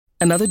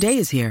Another day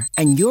is here,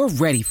 and you're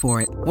ready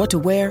for it. What to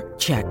wear?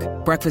 Check.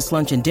 Breakfast,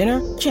 lunch, and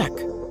dinner? Check.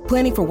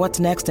 Planning for what's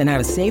next and how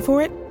to save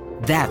for it?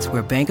 That's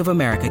where Bank of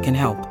America can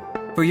help.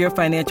 For your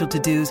financial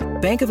to-dos,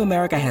 Bank of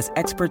America has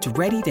experts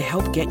ready to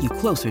help get you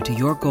closer to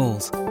your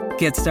goals.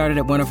 Get started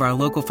at one of our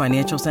local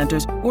financial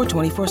centers or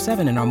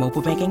 24/7 in our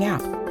mobile banking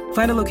app.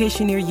 Find a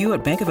location near you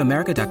at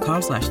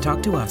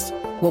bankofamerica.com/talktous.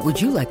 What would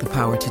you like the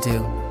power to do?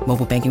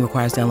 Mobile banking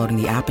requires downloading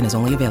the app and is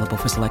only available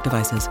for select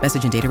devices.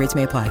 Message and data rates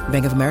may apply.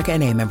 Bank of America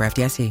N.A., member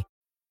FDIC.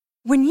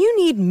 When you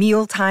need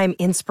mealtime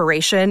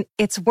inspiration,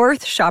 it's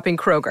worth shopping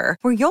Kroger,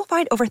 where you'll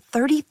find over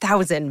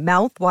 30,000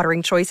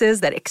 mouth-watering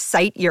choices that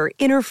excite your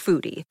inner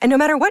foodie. And no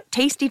matter what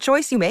tasty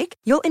choice you make,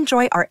 you'll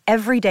enjoy our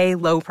everyday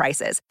low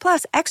prices,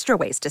 plus extra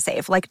ways to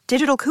save, like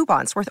digital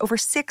coupons worth over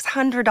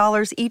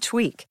 $600 each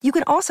week. You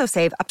can also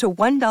save up to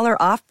 $1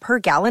 off per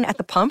gallon at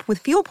the pump with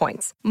fuel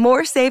points.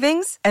 More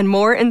savings and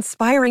more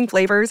inspiring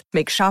flavors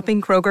make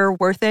shopping Kroger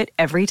worth it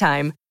every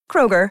time.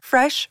 Kroger,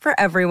 fresh for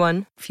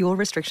everyone. Fuel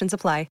restrictions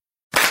apply.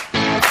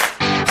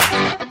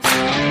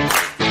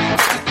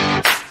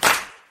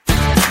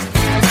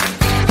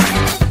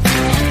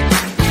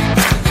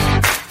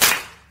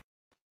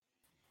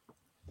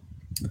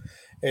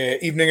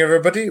 Evening,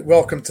 everybody.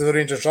 Welcome to the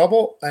Rangers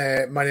Rabble.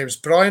 My name's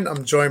Brian.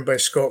 I'm joined by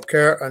Scott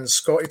Kerr and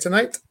Scotty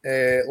tonight.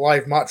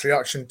 Live match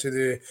reaction to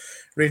the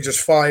Rangers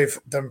 5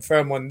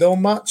 Dunfermline 0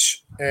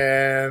 match.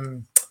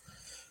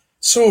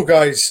 So,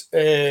 guys,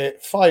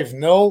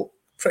 5-0,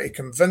 pretty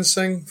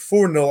convincing.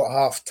 4-0 at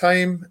half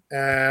time.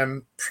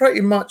 Pretty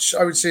much,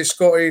 I would say,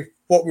 Scotty,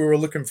 what we were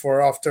looking for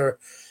after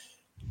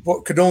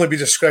what could only be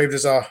described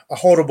as a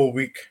horrible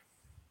week.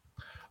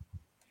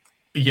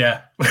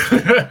 Yeah,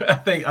 I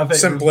think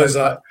simple as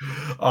that.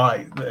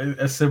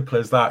 As simple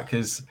as that,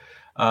 because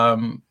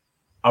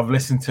I've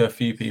listened to a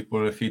few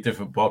people, a few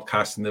different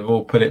podcasts, and they've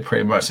all put it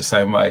pretty much the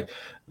same way.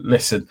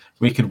 Listen,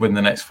 we could win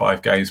the next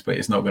 5 games, but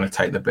it's not going to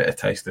take the bitter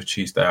taste of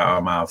Tuesday out of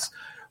our mouths.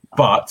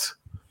 But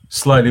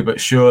slowly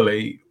but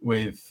surely,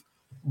 with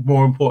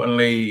more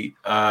importantly,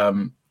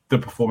 the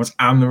performance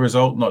and the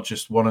result, not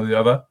just one or the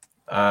other.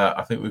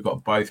 I think we've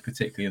got both,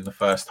 particularly in the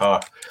first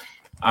half.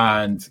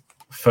 And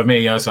for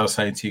me, as I was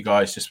saying to you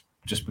guys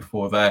just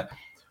before there,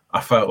 I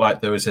felt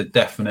like there was a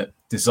definite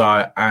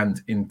desire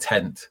and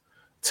intent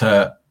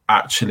to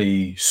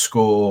actually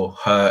score,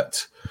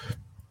 hurt,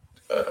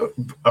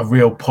 a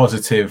real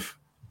positive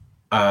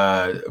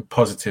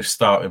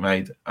start we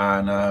made.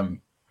 And I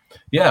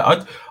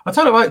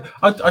tell you what,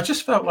 I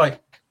just felt like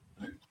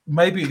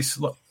maybe it's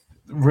like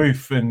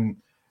Roof and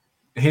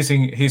his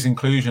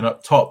inclusion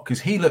up top, because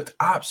he looked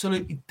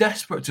absolutely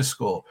desperate to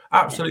score,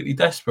 absolutely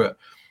desperate.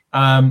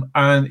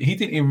 And he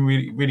didn't even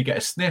really get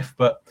a sniff,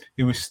 but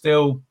he was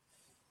still,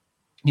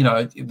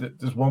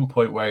 there's one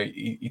point where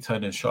he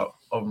turned a shot,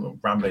 I'm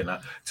rambling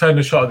now, turned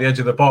a shot at the edge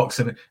of the box,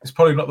 and it's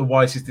probably not the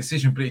wisest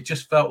decision, but it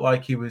just felt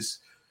like he was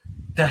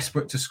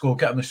desperate to score,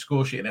 get on the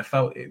score sheet, and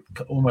it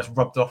almost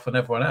rubbed off on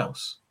everyone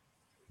else.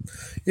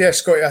 Yeah,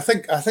 Scotty, I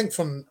think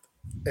from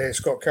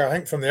Scott Kerr, I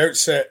think from the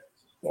outset,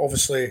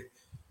 obviously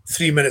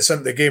 3 minutes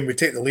into the game, we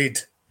take the lead.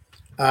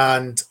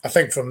 And I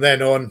think from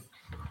then on,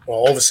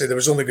 well, obviously there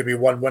was only going to be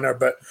one winner,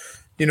 but,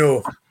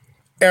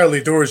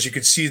 early doors, you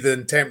could see the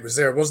intent was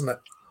there, wasn't it?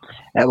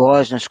 It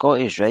was, and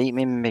Scotty's right. I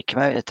mean, we came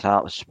out of the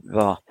traps.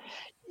 Well,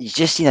 you've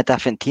just seen a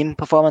different team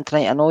performing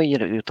tonight. I know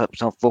you're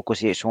focus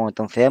here on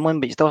Dunfermline,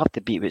 but you still have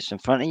to beat what's in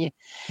front of you.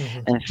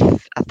 Mm-hmm. And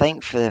I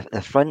think for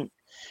the front,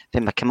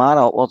 from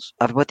Kamara upwards,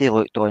 everybody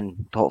looked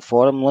on top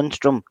form.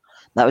 Lundstrom,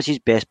 that was his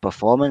best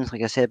performance.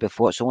 Like I said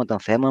before, it's only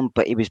Dunfermline,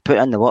 but he was put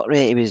in the work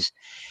rate. He was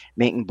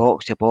making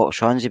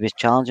box-to-box runs. He was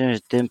challenging, he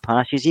was doing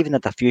passes, even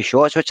had a few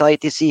shots, which I like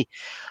to see.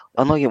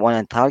 I know you want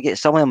on target.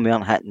 Some of them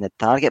weren't hitting the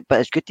target, but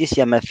it's good to see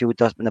a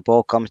midfielder when the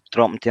ball comes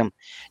dropping to him,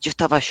 just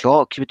have a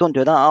shot, because we don't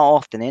do that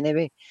often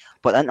anyway.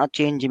 But the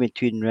interchanging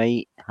between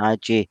Wright,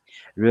 Hadji,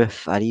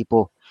 Roof,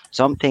 Aribo,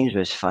 sometimes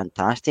was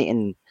fantastic,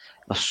 and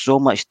there's so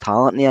much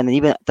talent there. And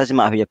even it doesn't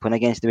matter who you're playing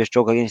against, if you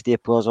struggle against the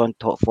players on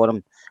top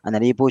form, and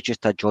Aribo's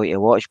just a joy to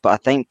watch. But I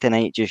think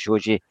tonight just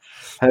shows you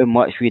how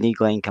much we need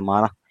Glenn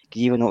Kamara.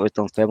 Even though it was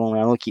Dunfermline,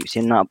 I know I keep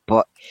saying that,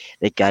 but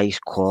the guy's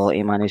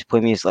quality, man. He's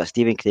playing me, like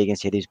Stephen Craig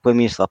said, he's playing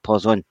me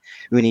slippers on.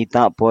 We need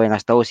that boy, and I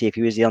still say if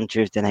he was there on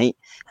Tuesday night,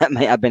 it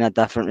might have been a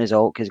different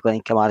result, because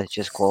Glenn Kamara is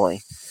just quality.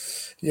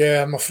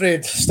 Yeah, I'm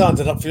afraid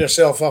standing up for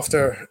yourself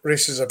after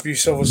racist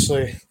abuse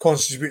obviously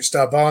contributes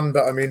to a ban,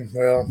 but I mean,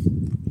 well,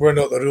 we're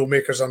not the rule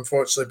makers,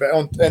 unfortunately.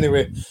 But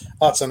anyway,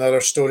 that's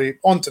another story.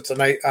 On to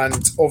tonight,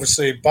 and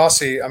obviously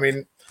Bassi, I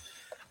mean,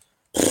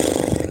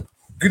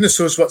 goodness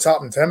knows what's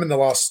happened to him in the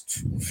last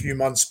few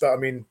months, but I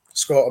mean,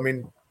 Scott,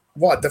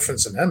 what a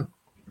difference in him.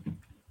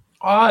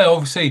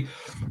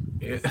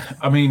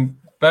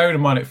 Bearing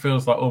in mind, it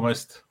feels like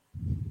almost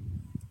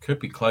could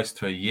be close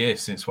to a year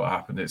since what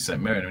happened at St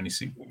Mirren, and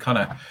he's kind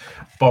of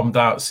bombed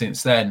out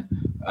since then,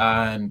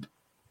 and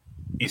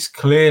he's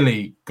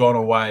clearly gone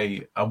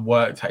away and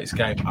worked at his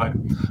game.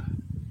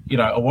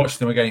 I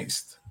watched him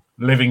against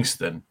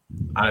Livingston,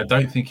 and I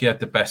don't think he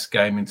had the best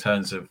game in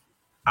terms of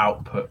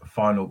output,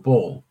 final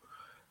ball.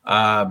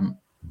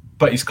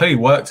 but he's clearly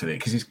worked at it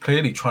because he's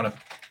clearly trying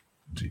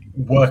to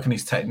work on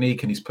his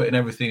technique and he's putting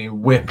everything in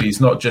whip.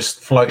 He's not just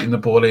floating the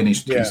ball in.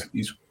 He's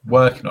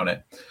working on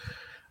it.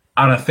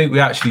 And I think we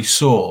actually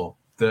saw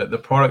the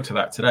product of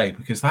that today,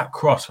 because that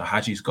cross for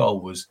Haji's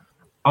goal was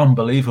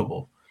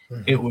unbelievable.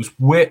 Mm-hmm. It was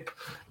whip,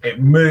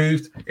 it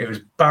moved, it was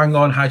bang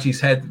on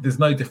Haji's head. There's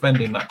no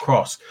defending that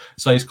cross.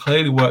 So he's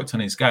clearly worked on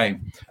his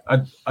game.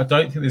 I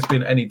don't think there's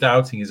been any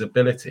doubting his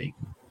ability,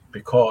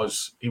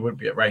 because he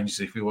wouldn't be at Rangers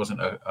if he wasn't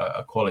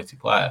a quality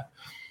player.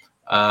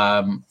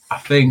 I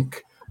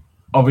think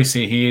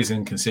obviously he is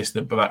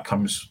inconsistent, but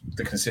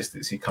the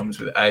consistency comes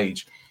with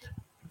age.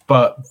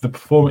 But the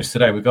performance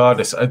today,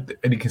 regardless, and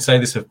you can say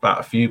this about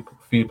a few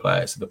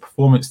players, the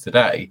performance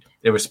today,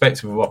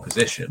 irrespective of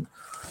opposition,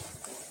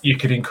 you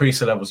could increase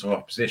the levels of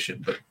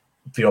opposition, but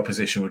the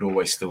opposition would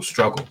always still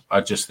struggle.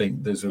 I just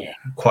think there's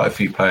quite a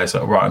few players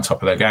that are right on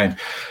top of their game.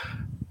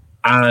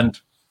 And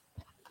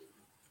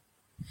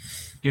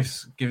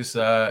gives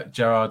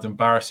Gerrard and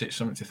Barisic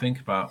something to think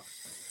about.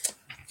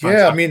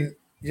 I mean,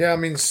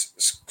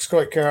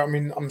 Scotty Kerr,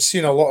 I'm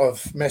seeing a lot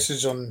of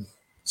messages on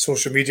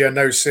social media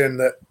now saying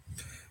that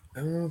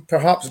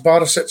perhaps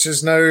Barisic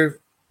is now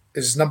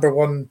his number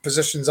one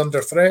position's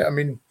under threat. I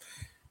mean,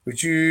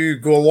 would you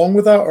go along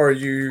with that, or are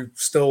you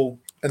still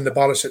in the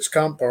Barisic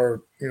camp,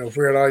 or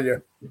where are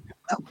you?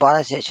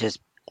 Barisic has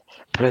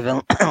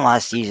proven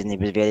last season he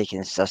was very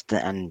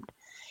consistent and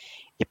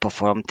he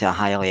performed to a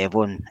high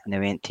level and they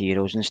went to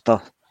Euros and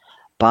stuff.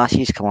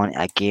 Bassey's come on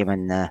to a game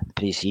in the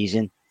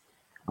pre-season.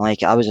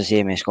 Like I was the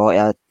same as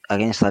Scotty,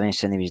 against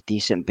Livingston he was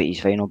decent, but his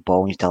final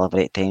ball and his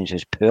delivery at times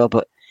was poor.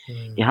 But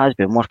he has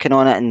been working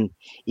on it, and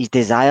his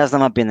desires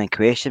them have been in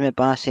question with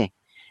Bassey,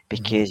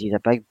 because he's a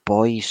big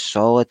boy, he's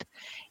solid,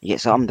 he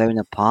gets up and down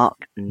the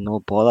park, no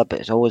bother. But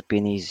it's always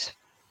been he's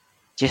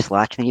just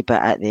lacking a wee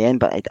bit at the end.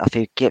 But if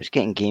he keeps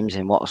getting games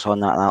and works on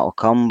that, that'll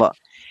come. But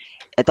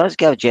it does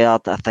give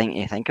Gerrard a thing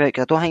to think about,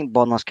 because I don't think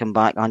Bonner's come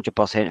back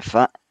 100%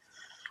 fit,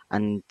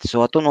 and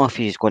so I don't know if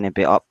he's going to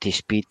be up to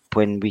speed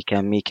when we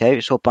can make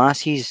out. So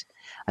Bassey's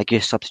a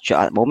good substitute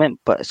at the moment,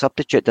 but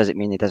substitute doesn't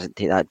mean he doesn't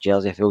take that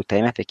jersey full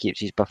time if he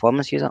keeps his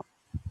performances up.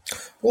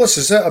 Well, this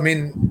is it. I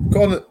mean,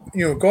 gone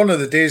are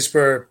the days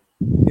where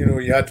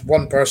you had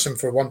one person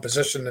for one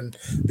position and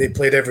they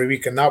played every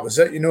week and that was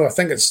it. I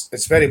think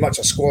it's very much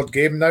a squad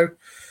game now,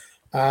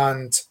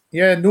 and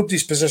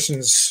nobody's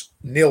position's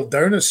nailed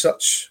down as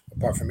such,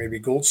 apart from maybe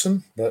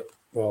Goldson, but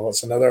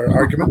that's another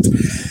argument.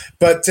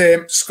 But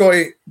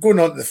Scotty, going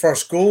on to the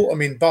first goal, I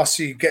mean,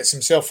 Bassey gets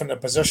himself into a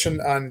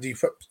position and he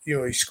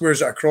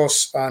squares it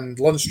across, and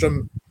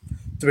Lundstrom,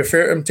 to be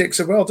fair to him, takes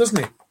it well, doesn't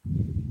he?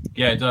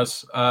 Yeah, it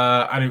does.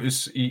 And it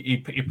was he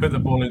put the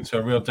ball into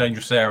a real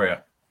dangerous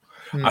area.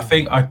 I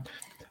think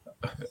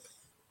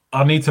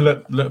I need to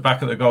look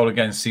back at the goal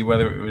again, see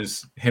whether it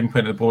was him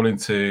putting the ball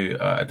into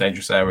a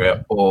dangerous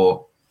area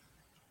or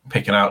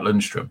picking out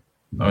Lundstrom.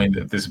 I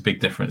mean, there's a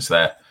big difference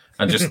there.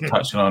 And just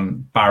touching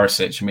on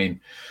Barisic, I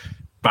mean,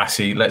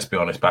 Bassey, let's be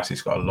honest,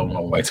 Bassey's got a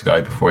long way to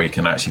go before he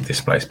can actually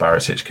displace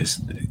Barisic, because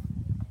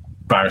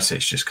Barisic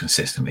just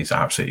consistently is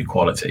absolutely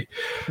quality.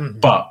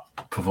 But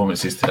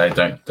performances today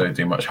don't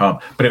do much harm.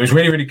 But it was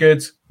really, really good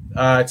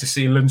to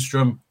see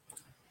Lundstrom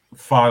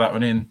fire that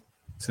one in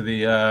to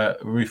the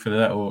roof of the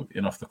net or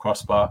in off the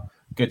crossbar.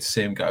 Good to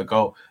see him get a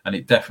goal. And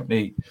it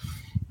definitely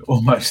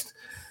almost,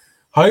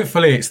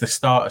 hopefully it's the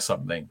start of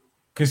something.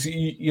 Because,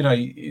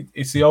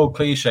 it's the old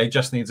cliche,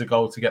 just needs a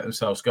goal to get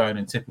themselves going.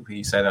 And typically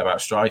you say that about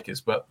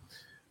strikers. But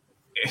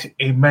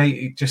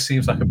it just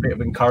seems like a bit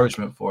of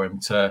encouragement for him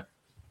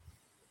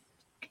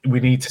we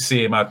need to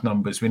see him add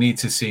numbers. We need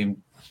to see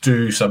him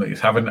do something,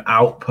 have an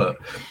output.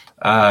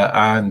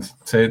 And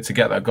to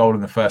get that goal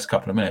in the first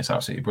couple of minutes,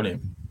 absolutely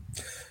brilliant.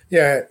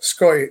 Yeah,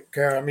 Scotty,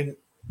 I mean,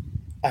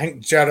 I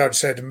think Gerrard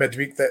said in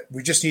midweek that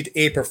we just need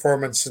a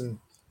performance and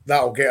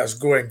that'll get us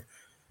going.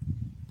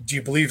 Do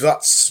you believe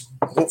that's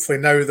hopefully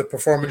now the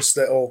performance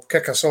that will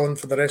kick us on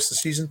for the rest of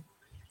the season?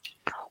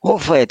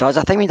 Hopefully it does.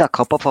 I think we need a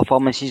couple of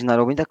performances in a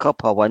row. We need a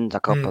couple of wins, a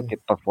couple of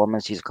good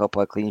performances, a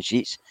couple of clean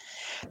sheets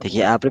to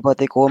get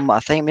everybody going. But I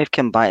think we've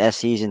come back this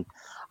season.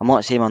 I'm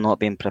not saying we're not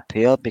being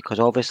prepared, because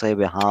obviously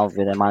we have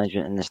with the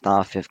management and the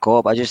staff we've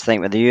got. But I just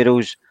think with the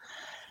Euros,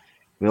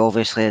 we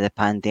obviously the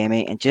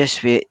pandemic and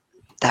just with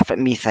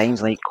different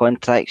things like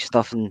contract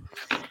stuff and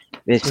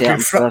we've been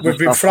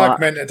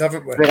fragmented,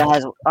 haven't we?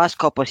 Whereas last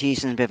couple of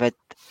seasons we've had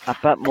a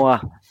bit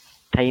more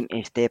time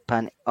to step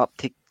in up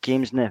to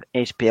games in the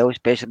SPL,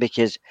 especially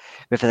because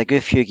we've had a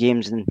good few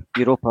games in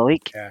Europa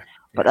League. Yeah.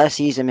 But this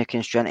season we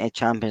can straight into the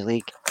Champions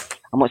League.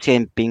 I'm not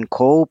saying being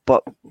cold,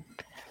 but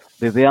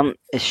we weren't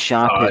as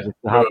sharp as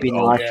we have been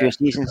the last few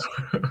seasons.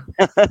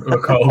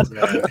 We're cold.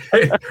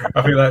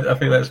 I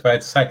think that's fair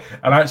to say.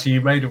 And actually,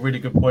 you made a really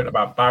good point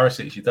about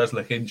Barisic. He does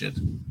look injured,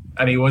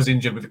 and he was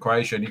injured with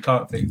Croatia. And you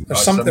can't think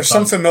there's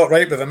something not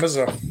right with him, is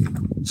there?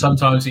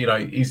 Sometimes he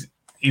was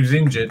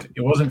injured.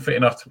 He wasn't fit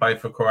enough to play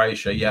for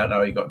Croatia. Yeah,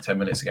 no, he got 10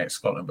 minutes against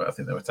Scotland, but I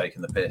think they were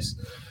taking the piss.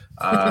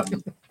 No.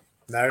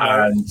 And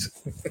I don't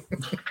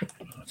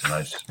know,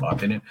 it's just my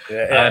opinion.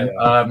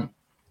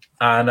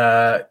 And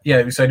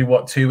it was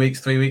only 3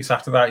 weeks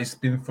after that he's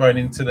been thrown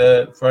into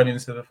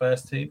the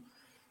first team.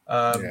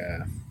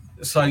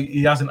 So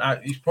he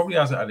probably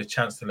hasn't had a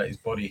chance to let his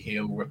body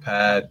heal,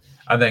 repair,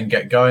 and then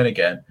get going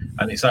again.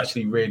 And it's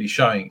actually really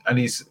showing. And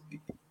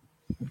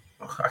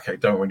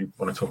don't really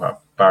want to talk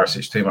about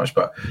Barisic too much,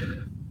 but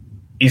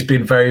he's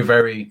been very,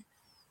 very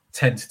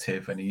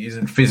tentative, and he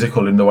isn't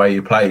physical in the way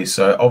he plays.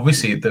 So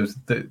obviously there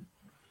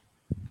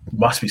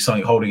must be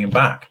something holding him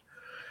back.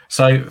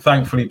 So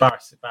thankfully,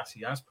 Bassi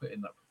has put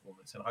in that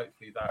performance, and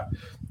hopefully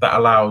that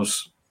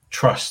allows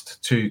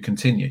trust to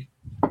continue.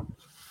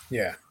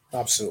 Yeah,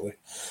 absolutely.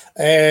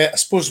 I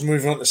suppose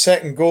moving on to the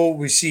second goal,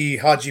 we see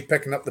Hadji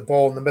picking up the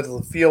ball in the middle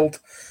of the field,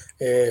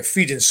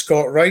 feeding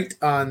Scott Wright,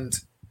 and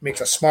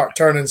makes a smart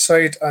turn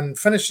inside and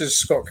finishes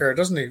Scott Kerr,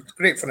 doesn't he?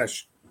 Great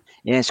finish.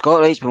 Yeah, Scott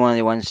Wright's been one of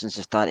the ones since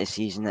the start of the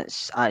season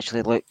that's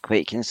actually looked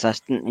quite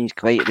consistent. He's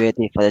quite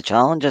ready for the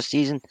challenge this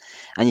season,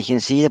 and you can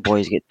see the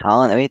boys get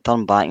talent. He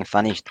turned back and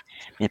finished.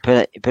 He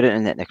put it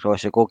in the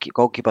cross. The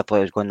goalkeeper thought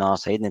it was going the other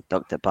side and he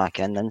ducked it back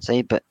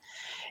inside. But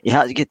he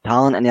has good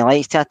talent, and he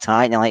likes to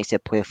attack and he likes to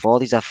play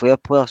forward. He's a flair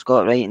player,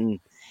 Scott Wright, and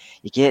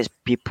he gets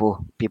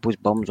people's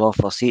bums off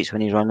their seats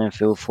when he's running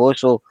full flow.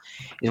 So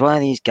he's one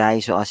of these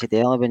guys. So I said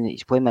earlier, when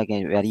he's playing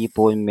against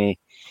Aribo and with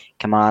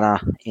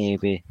Kamara,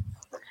 with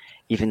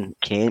even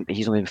Kent, but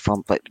he's not been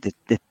fun. But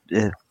the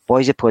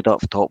boys he played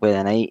up top with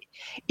tonight,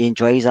 he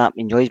enjoys that.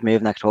 He enjoys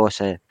moving across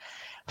the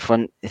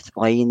front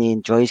line. He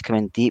enjoys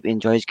coming deep. He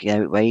enjoys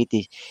getting out wide.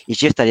 He's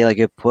just a really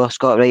good player,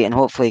 Scott Wright, and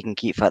hopefully he can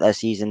keep fit this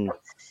season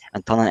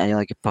and turn into a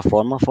really good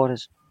performer for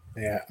us.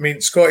 Yeah, I mean,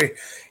 Scotty,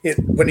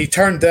 when he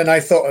turned in, I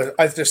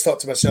just thought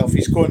to myself,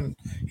 he's going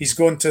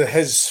to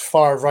his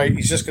far right.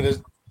 He's just going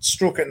to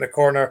stroke it in the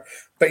corner,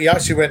 but he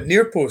actually went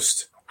near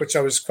post, which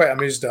I was quite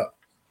amused at.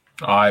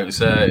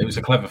 It was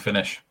a clever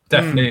finish.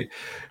 Definitely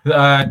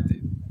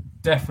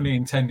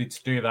intended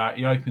to do that.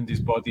 He opened his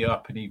body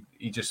up and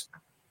he just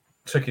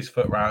took his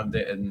foot around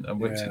it and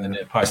whipped it in the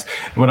near post.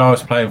 When I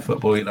was playing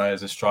football,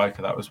 as a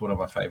striker, that was one of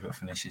my favourite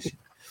finishes.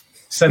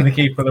 Send the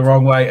keeper the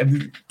wrong way,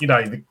 and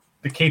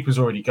the keeper's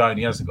already going.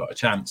 He hasn't got a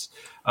chance.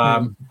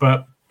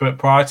 But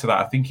prior to that,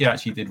 I think he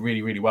actually did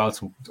really, really well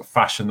to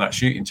fashion that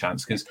shooting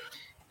chance, because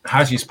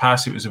Hadji's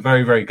pass, it was a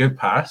very, very good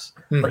pass,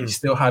 but he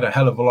still had a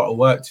hell of a lot of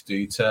work to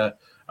do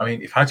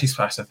if Hadji's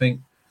pass, I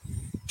think,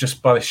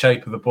 just by the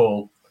shape of the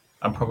ball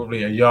and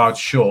probably a yard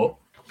short,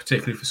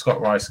 particularly for Scott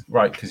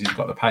Wright, because he's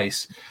got the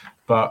pace,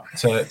 but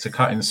to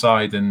cut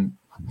inside and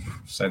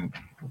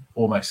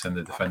almost send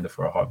the defender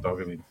for a hot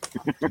dog. I mean,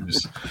 it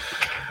was,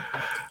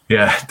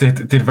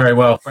 did very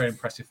well. Very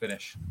impressive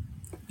finish.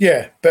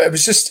 Yeah, but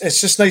it's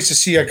just nice to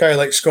see a guy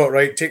like Scott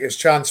Wright take his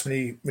chance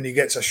when he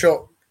gets a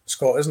shot,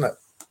 Scott, isn't it?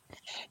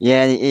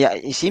 Yeah,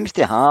 he seems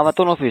to have. I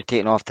don't know if he was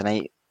taken off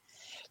tonight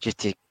just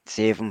to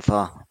save him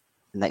for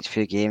the next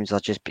few games or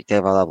just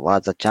give other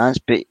lads a chance.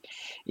 But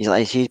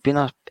he's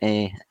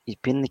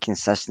been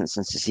consistent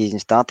since the season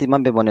started.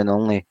 Maybe one of the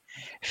only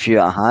few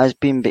it has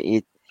been, but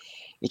he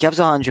gives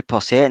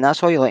 100%, and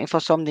that's all you're looking for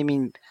somebody. I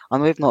mean, I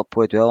know we've not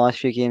played well the last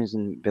few games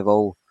and we've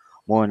all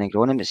mourning and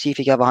groaning, but see if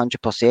you give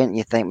 100%,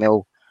 you think,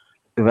 well,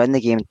 we win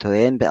the game to the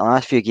end, but the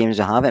last few games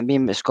we haven't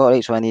been. But Scott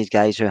Wright's one of these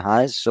guys who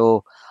has,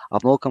 so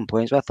I've no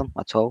complaints with him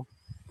at all.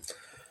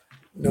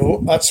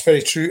 No, that's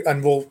very true,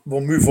 and we'll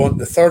move on to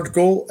the third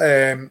goal.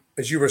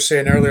 As you were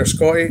saying earlier,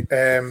 Scotty,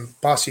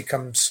 Bassi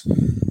comes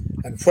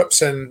and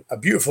whips in a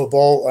beautiful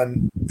ball,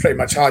 and pretty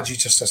much Hadji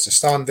just has to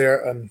stand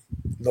there and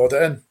nod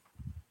it in.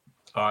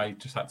 I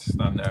just had to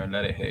stand there and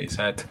let it hit his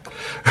head.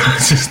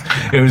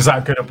 It was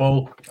that good a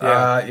ball.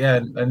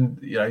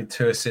 And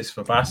 2 assists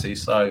for Bassi.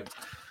 So,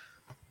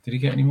 did he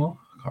get any more?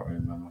 I can't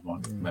remember. My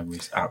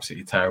memory's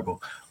absolutely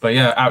terrible. But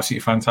yeah,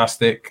 absolutely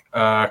fantastic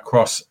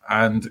cross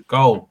and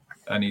goal.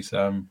 And he's,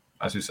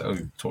 as we said,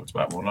 we talked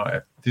about more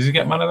night. Did he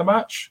get man of the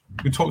match?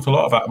 We talked a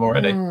lot about him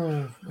already.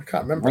 I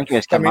can't remember. I think it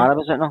was Kamara,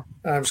 was it not?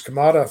 It was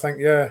Kamara, I think,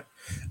 yeah.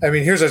 I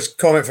mean, here's a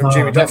comment from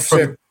Jamie Duff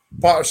saying,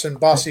 Patterson,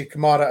 Bassi,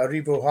 Kamara,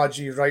 Aribo,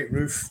 Hadji, Wright,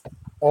 Roof,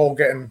 all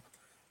getting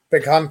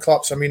big hand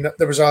claps. I mean,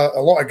 there was a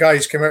lot of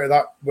guys came out of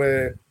that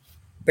with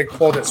big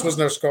plaudits, wasn't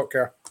there, Scott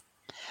Kerr?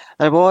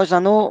 There was, I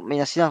know. I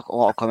mean, I've seen a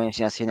lot of comments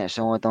saying I've seen it's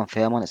only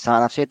Dunfermline,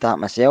 and I've said that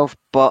myself,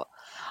 but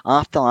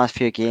after the last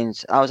few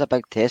games, that was a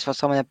big test for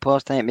some of the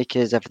players tonight,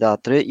 because if they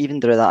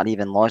drew that or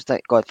even lost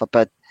it, God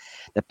forbid,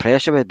 the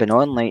pressure would have been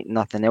on like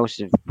nothing else.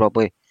 They've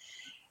probably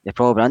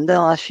been in the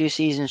last few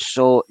seasons,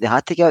 so they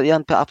had to get out there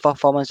and put a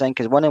performance in,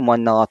 because 1-1,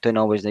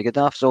 2-0 wasn't good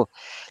enough. So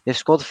they've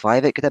scored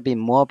 5. It could have been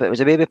more, but it was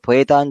the way we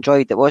played I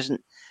enjoyed. It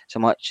wasn't so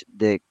much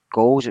the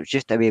goals, it was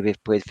just the way we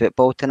played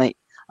football tonight.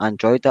 I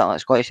enjoyed that. Like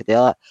Scotty said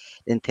there,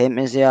 the intent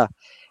was there.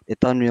 They've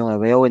done really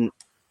well, and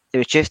it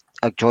was just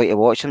a joy to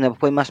watch them. They were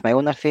playing with a smile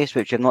on their face,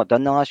 which you've not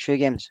done the last few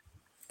games.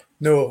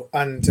 No,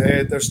 and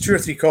there's 2 or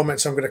 3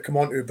 comments I'm going to come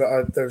on to,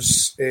 but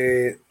there's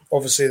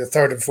obviously the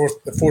third and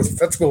fourth, the fourth and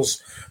fifth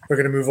goals we're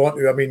going to move on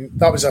to. I mean,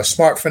 that was a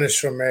smart finish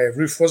from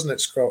Roof, wasn't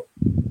it, Scott?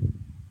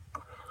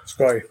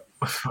 Scotty?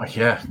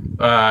 Yeah.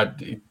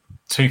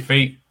 2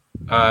 feet.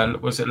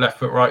 Was it left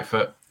foot, right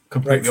foot?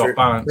 completely off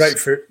balance. Right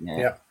foot.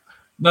 Yeah.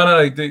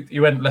 No. He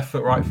went left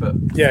foot, right foot.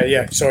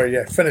 Yeah. Sorry.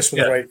 Yeah. Finished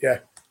with the right. Yeah.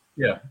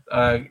 Yeah.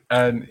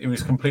 And he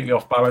was completely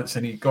off balance,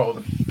 and he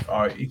got.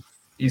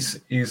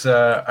 He's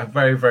a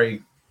very,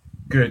 very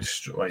good.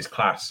 Well, he's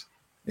class.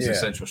 He's a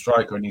central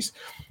striker, and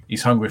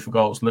he's hungry for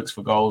goals, looks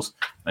for goals,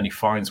 and he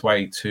finds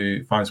ways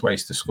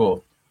to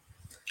score.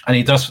 And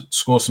he does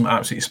score some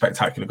absolutely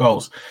spectacular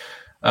goals.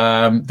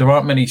 There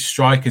aren't many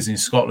strikers in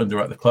Scotland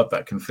or at the club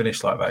that can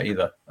finish like that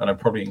either. And I'd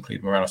probably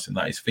include Morelos in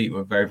that. His feet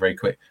were very, very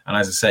quick. And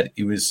as I said,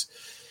 he was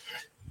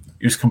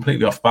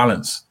completely off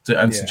balance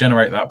to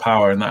generate that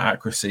power and that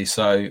accuracy.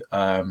 So,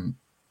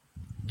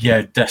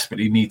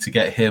 desperately need to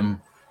get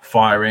him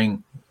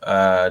firing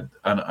and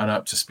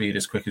up to speed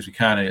as quick as we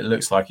can. And it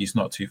looks like he's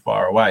not too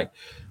far away.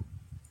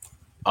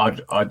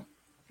 I'd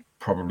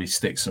probably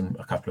stick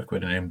a couple of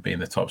quid in him being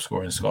the top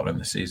scorer in Scotland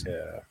this season.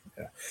 Yeah.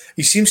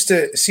 He seems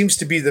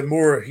to be the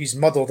more he's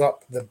muddled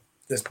up, the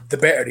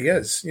better he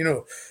is. You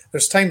know,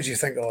 there's times you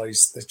think,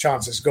 the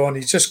chance is gone.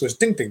 He just goes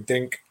ding, ding,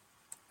 ding,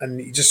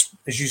 and he just,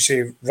 as you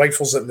say,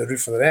 rifles it in the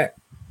roof of the net.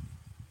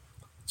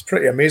 It's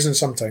pretty amazing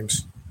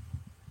sometimes.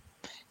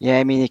 Yeah,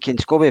 I mean, he can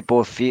score with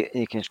both feet.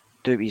 He can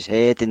do it with his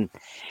head, and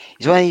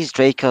he's one of these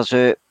strikers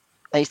who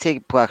likes to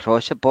play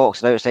across the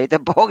box or outside the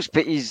box,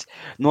 but he's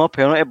not a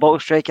penalty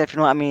box striker, if you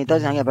know what I mean. He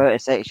doesn't hang about a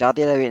 6-yard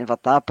area waiting for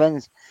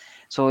tap-ins.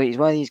 So he's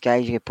one of these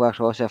guys you can play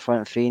across the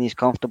front three, and he's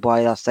comfortable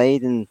either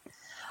side. And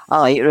I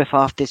like Roof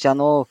after this. I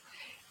know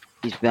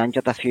he's been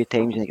injured a few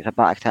times and he gets a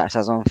bit of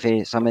criticism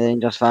for some of the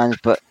Rangers fans,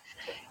 but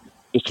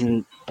he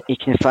can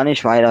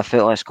finish right a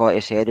foot like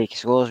Scotty's head. He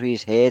scores with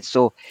his head.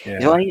 So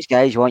he's one of these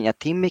guys you want your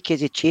team because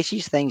he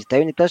chases things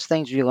down. He does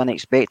things really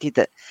unexpected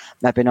that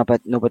maybe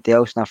nobody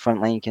else in our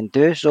front line can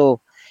do.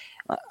 So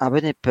I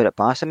wouldn't put it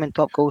past him in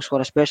top goal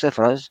scorer, especially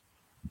for us.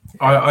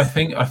 I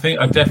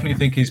definitely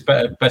think his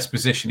best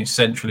position is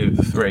centrally of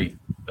the three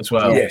as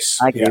well. Yes,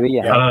 I agree with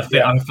you. And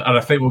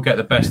I think we'll get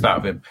the best out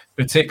of him.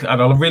 Particularly,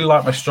 and I really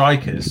like my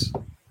strikers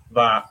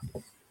that.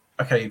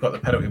 Okay, you've got the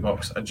penalty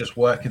box and just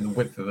work in the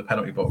width of the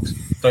penalty box.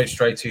 Don't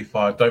stray too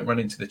far. Don't run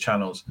into the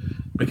channels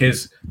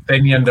because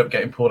then you end up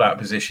getting pulled out of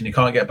position. You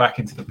can't get back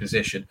into the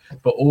position.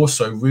 But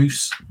also,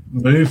 Roof's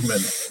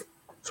movement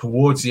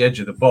towards the edge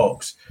of the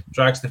box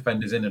drags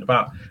defenders in and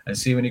about. And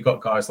see when you've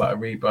got guys like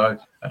Aribo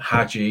and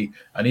Hadji,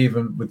 and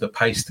even with the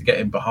pace to get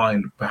in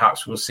behind,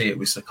 perhaps we'll see it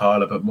with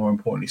Sakala, but more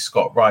importantly,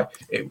 Scott Wright,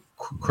 it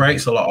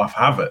creates a lot of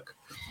havoc.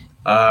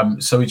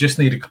 So we just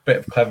need a bit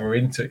of clever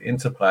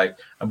interplay,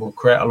 and we'll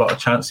create a lot of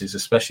chances,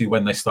 especially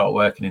when they start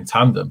working in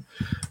tandem.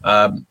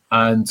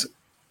 And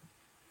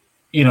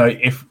you know,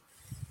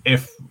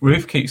 if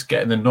Roof keeps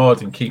getting the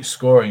nod and keeps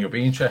scoring, it'll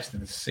be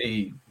interesting to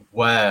see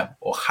where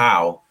or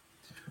how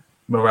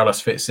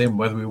Morelos fits in.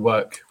 Whether we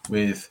work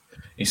with,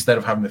 instead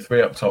of having the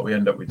three up top, we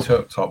end up with two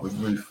up top with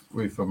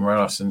Roof and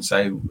Morelos, and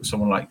say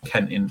someone like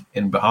Kent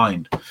in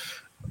behind.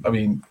 I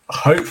mean,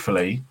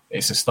 hopefully,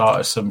 it's a start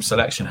of some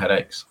selection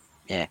headaches.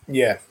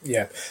 Yeah.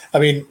 I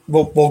mean,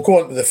 we'll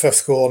go on to the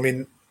fifth goal. I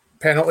mean,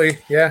 penalty.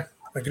 Yeah,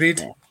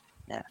 agreed.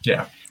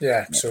 Yeah.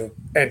 So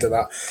end of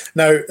that.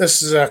 Now,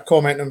 this is a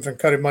comment from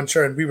Curry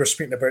Muncher, and we were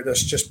speaking about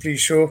this just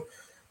pre-show.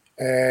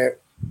 You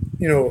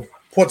know,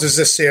 what does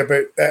this say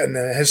about in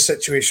his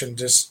situation?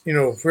 Just, you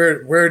know,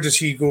 where does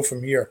he go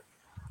from here?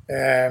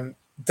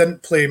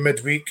 Didn't play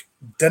midweek.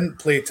 Didn't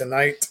play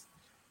tonight.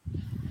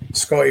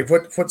 Scotty,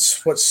 what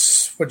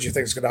do you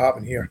think is going to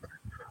happen here?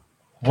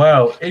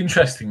 Well,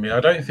 interestingly, I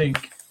don't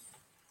think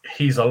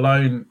he's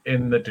alone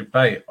in the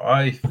debate.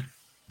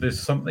 There's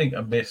something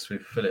amiss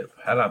with Philip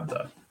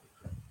Helander.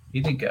 He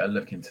didn't get a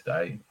look in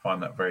today.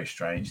 Find that very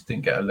strange.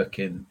 Didn't get a look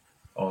in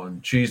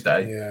on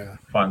Tuesday. Yeah.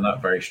 Find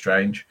that very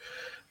strange.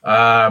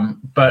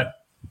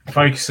 But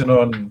focusing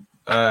on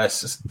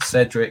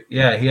Cedric, he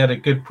had a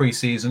good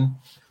preseason.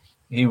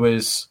 He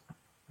was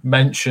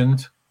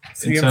mentioned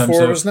 3 and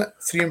 4, wasn't it?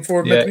 3 and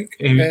 4 midweek.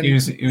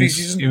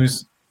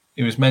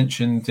 He was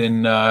mentioned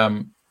in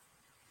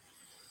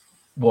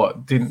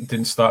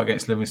didn't start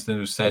against Livingston.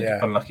 Was said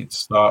unlucky to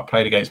start.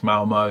 Played against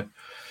Malmo.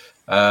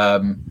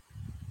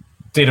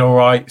 Did all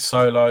right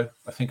solo.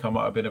 I think I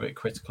might have been a bit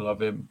critical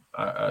of him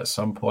at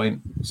some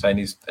point, saying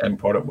his end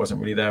product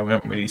wasn't really there. We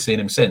haven't really seen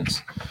him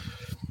since.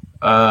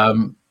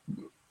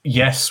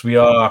 Yes, we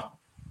are.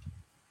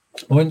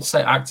 I wouldn't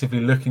say actively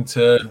looking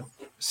to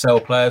sell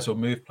players or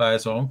move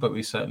players on, but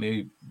we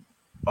certainly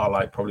are,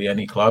 like probably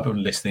any club,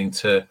 and listening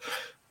to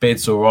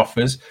bids or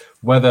offers.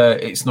 Whether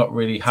it's not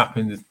really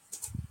happened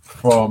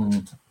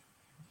from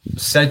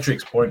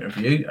Cedric's point of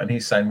view, and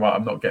he's saying, right,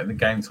 I'm not getting the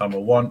game time I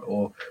want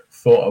or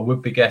thought I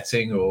would be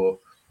getting or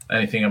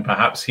anything, and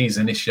perhaps he's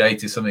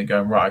initiated something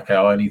going, right, okay,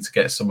 I need to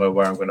get somewhere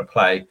where I'm going to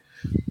play.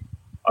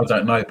 I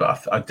don't know,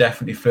 but I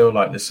definitely feel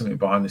like there's something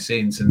behind the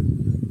scenes,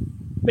 and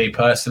me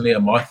personally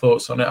and my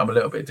thoughts on it, I'm a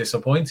little bit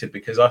disappointed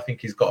because I think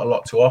he's got a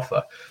lot to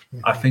offer.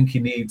 I think he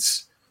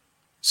needs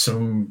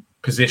some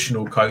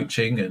positional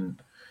coaching,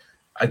 and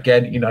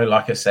again, you know,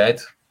 like I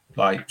said,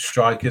 like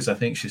strikers, I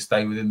think should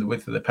stay within the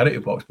width of the penalty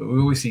box. But we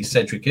always see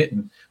Cedric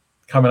Itten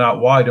coming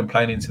out wide and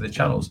playing into the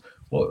channels.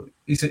 well,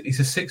 he's a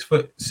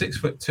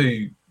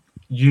 6'2"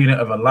 unit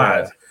of a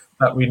lad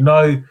that we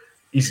know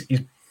is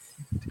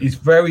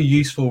very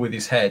useful with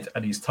his head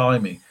and his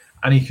timing,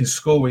 and he can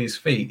score with his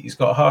feet. He's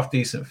got half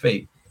decent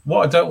feet.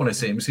 What I don't want to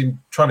see him is him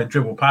trying to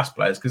dribble past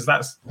players, because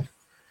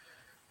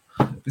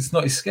it's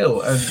not his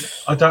skill, and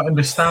I don't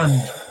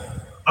understand.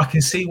 I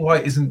can see why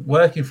it isn't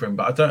working for him,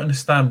 but I don't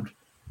understand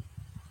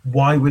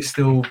why we're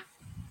still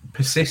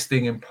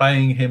persisting in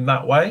playing him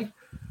that way,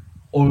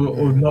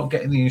 or not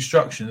getting the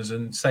instructions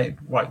and saying,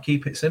 right,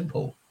 keep it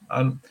simple.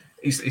 And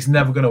it's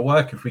never going to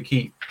work if we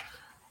keep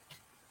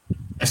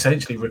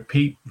essentially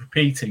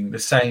repeating the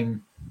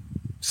same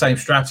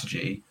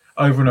strategy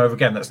over and over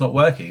again. That's not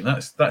working.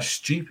 That's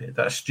stupid.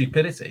 That's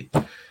stupidity.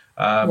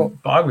 But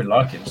I really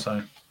like him.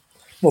 So,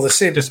 well, the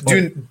same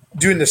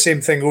doing the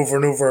same thing over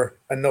and over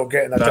and not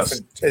getting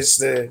different is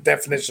the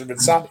definition of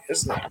insanity,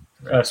 isn't it?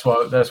 That's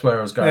where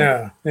I was going.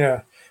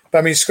 Yeah. But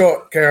I mean,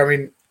 Scott Kerr, I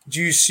mean,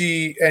 do you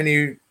see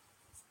any?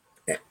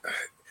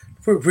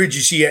 Where do you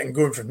see it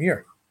going from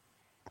here?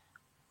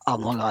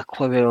 I'm not got a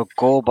clue where it'll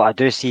go, but I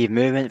do see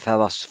movement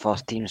for us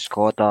first team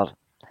squad, or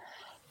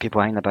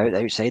people hanging about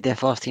outside the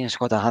first team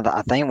squad.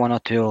 I think 1 or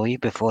 2 will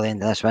leave before the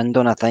end of this window,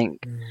 and I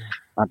think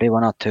maybe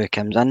 1 or 2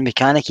 comes in. We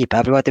can't keep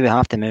everybody. We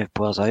have to move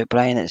players out,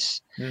 Brian.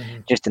 It's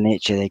just the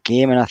nature of the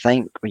game, and I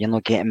think when you're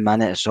not getting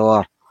minutes,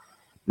 or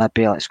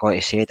maybe like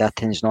Scotty said,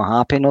 Atten's not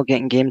happy not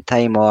getting game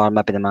time, or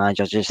maybe the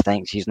manager just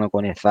thinks he's not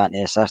going to fit into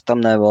the system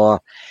now,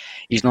 or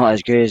he's not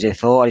as good as he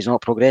thought, or he's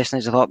not progressing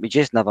as he thought. We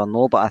just never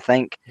know. But I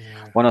think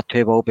 1 or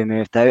 2 will be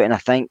moved out, and I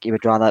think he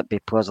would rather it be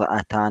players like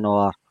Atan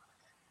or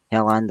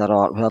Helander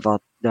or whoever,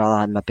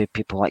 rather than maybe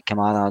people like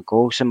Kamara or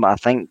Golson. But I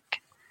think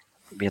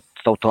we're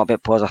still talking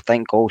about players. I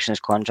think Golson's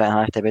contract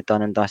has to be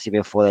done and dusted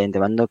before the end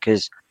of the window,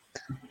 because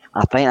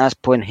I think that's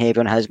putting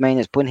heavy on his mind.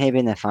 It's putting heavy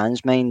in the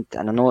fans' mind,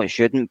 and I know it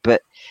shouldn't,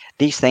 but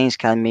these things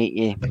can make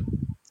you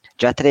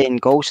jittery.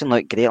 And Golson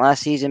looked great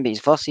last season, but his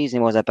first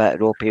season was a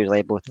bit ropey. He was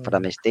liable for a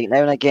mistake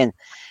now and again,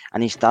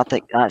 and he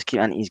started that's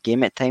keeping into his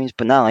game at times.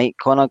 But now, like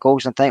Connor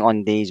Golson, I think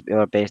on days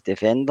our best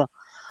defender.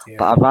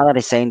 But I'd rather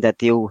he signed a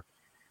deal.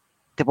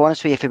 To be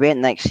honest with you, if he went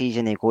next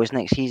season, he goes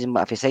next season.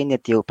 But if he signed a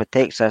deal,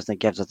 protects us and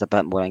gives us a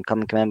bit more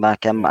income coming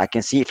back in. But I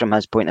can see it from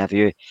his point of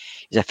view.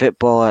 He's a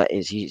footballer.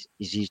 It's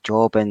his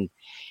job, and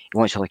he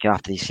wants to look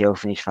after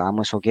himself and his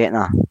family. So getting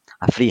a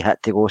free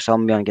hit to go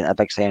somewhere and getting a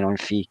big sign-on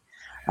fee,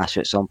 that's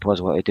what some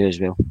players want to do as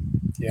well.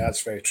 Yeah,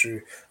 that's very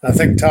true. And I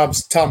think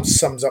Tam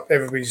sums up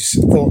everybody's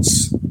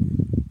thoughts.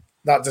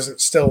 That doesn't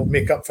still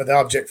make up for the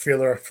abject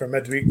failure for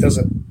midweek, does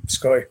it,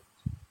 Scotty?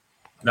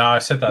 No, I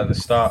said that at the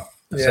start.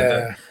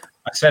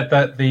 I said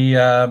that the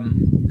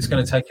it's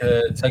going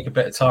to take a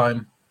bit of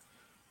time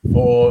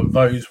for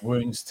those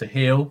wounds to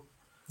heal.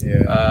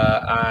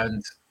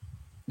 And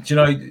you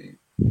know,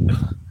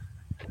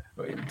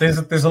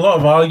 there's a lot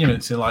of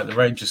arguments in like the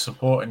Rangers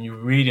support, and you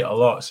read it a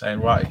lot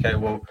saying, right, okay,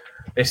 well,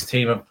 this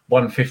team have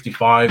won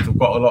 55, they've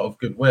got a lot of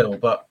goodwill,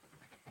 but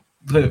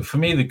for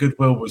me, the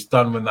goodwill was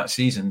done when that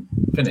season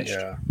finished.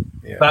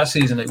 That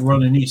season, we're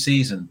on a new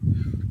season.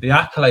 The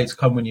accolades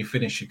come when you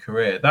finish your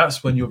career.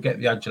 That's when you'll get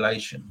the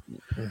adulation.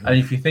 And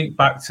if you think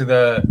back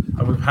to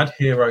and we've had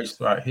heroes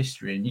throughout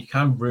history, and you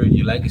can ruin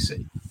your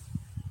legacy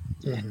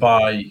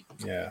for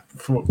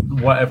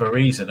whatever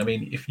reason. I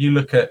mean, if you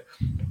look at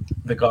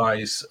the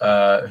guys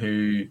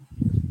who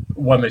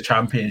won the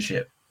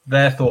championship,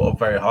 they're thought of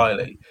very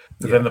highly.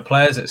 But then the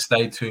players that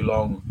stayed too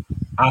long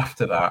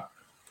after that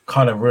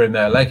kind of ruin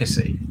their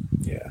legacy.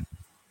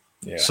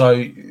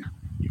 So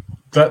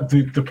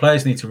the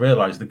players need to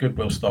realise the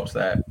goodwill stops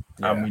there,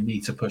 and we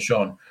need to push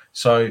on.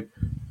 So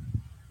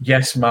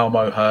yes,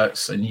 Malmo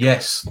hurts, and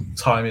yes,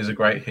 time is a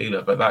great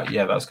healer, but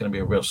that's going to be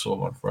a real sore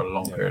one for a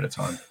long period of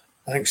time.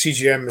 I think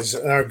CGM is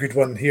another good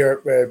one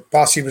here.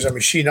 Bassi was a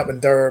machine up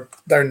and down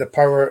the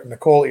power and the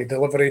quality of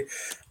delivery.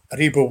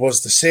 Aribo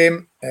was the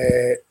same.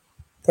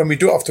 When we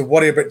don't have to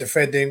worry about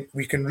defending,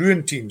 we can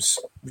ruin teams.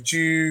 Would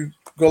you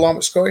go along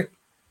with Scotty?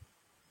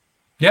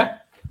 Yeah,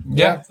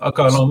 I'll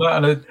go along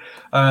that,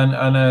 and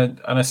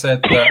I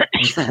said that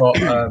we've got.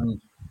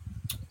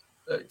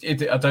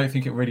 I don't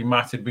think it really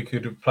mattered. We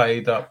could have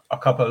played up a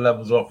couple of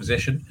levels of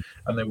opposition,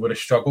 and they would have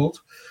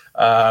struggled.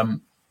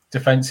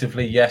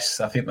 Defensively,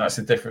 yes, I think that's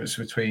the difference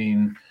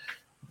between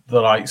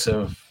the likes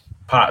of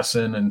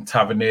Patterson and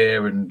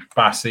Tavernier and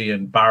Bassi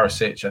and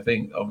Barisic. I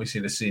think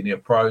obviously the senior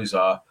pros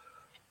are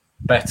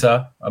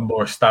better and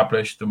more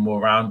established and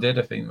more rounded.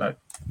 I think that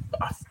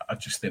I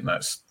just think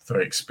that's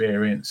through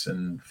experience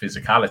and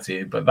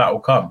physicality, but that will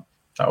come.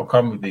 That will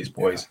come with these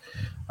boys.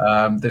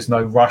 There's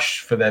no rush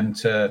for them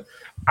to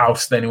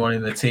oust anyone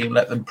in the team.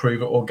 Let them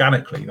prove it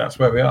organically. That's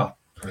where we are.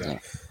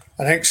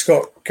 I think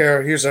Scott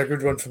Kerr, here's a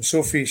good one from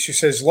Sophie. She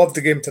says, loved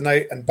the game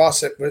tonight, and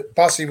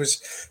Bassi was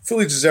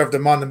fully deserved a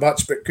man of the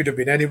match, but could have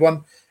been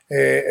anyone.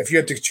 If you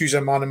had to choose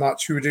a man of the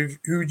match, who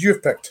would you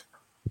have picked?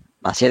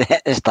 I said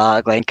at the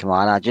start, Glenn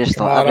Kamara. I just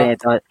thought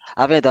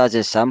everything does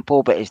is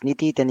simple, but it's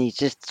needed, and he's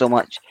just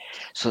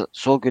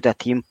so good a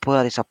team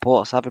player. He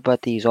supports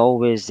everybody. He's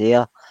always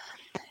there.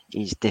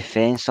 He's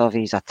defensive.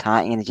 He's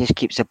attacking, and he just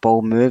keeps the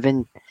ball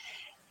moving.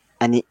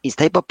 And he's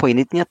the type of player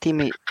needing your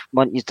teammate.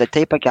 He's the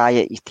type of guy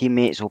that his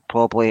teammates will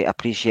probably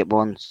appreciate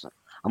more.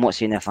 I'm not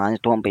saying the fans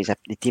don't, but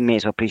the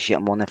teammates will appreciate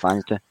him more than the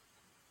fans do.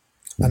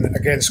 And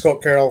again,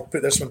 Scott Kerr, I'll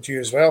put this one to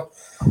you as well.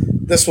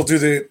 This will do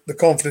the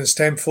confidence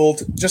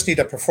tenfold. Just need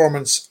a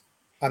performance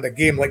and a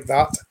game like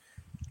that.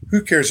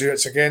 Who cares who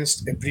it's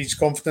against? It breeds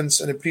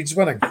confidence and it breeds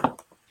winning.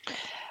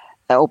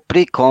 It'll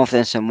breed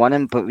confidence in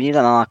winning, but we need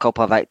another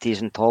couple of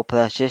victories on top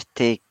of this.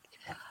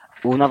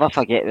 We'll never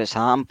forget what's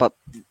happened, but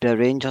the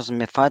Rangers, and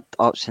we've had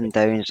ups and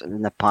downs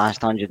in the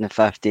past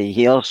 150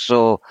 years,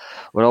 so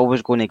we're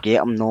always going to get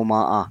them no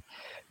matter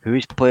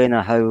who's playing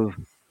or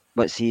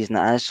what season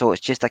it is. So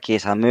it's just a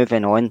case of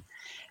moving on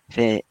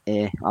for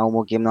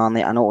Almo game the other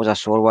night. I know it was a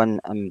sore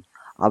one.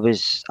 I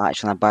was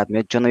actually in a bad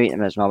mood during the week,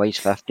 and it was my wife's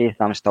 50th.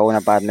 I'm still in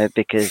a bad mood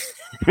because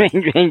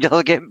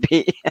Rangers get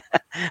beat.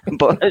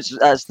 But that's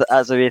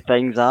the way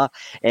things are.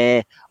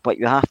 But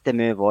you have to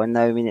move on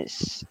now. I mean,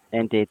 it's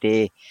end of the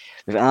day.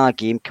 We've got another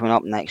game coming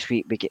up next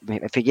week.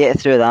 If we get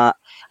through that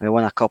and we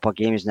win a couple of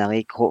games in the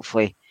league,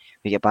 hopefully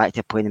we get back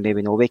to playing the way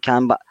we know we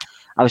can. But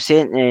I was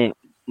saying to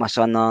my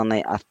son the other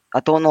night, I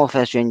don't know if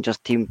this Rangers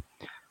team,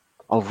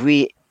 have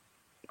we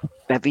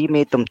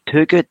made them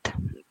too good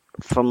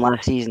from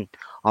last season,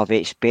 or have we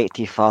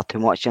expected far too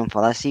much of them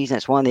for this season?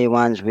 It's one of the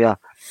ones where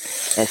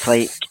it's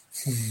like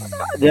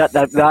they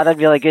are a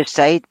really good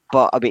side,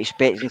 but I'll be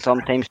expecting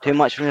sometimes too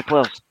much from the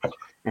players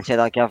instead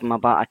of giving them a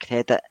bit of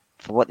credit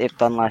for what they've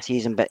done last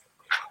season. But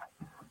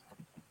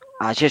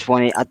I just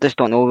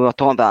don't know. We were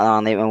talking about it the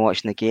other night when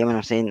watching the game, and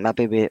I'm saying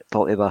maybe we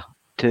thought they were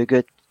too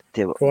good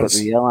to what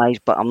we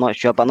realised, but I'm not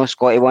sure. But I know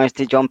Scotty wants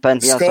to jump in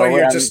here. Scotty,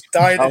 you're just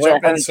dying to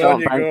jump in, so on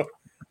you go.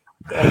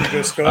 On you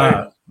go,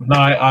 Scotty. No,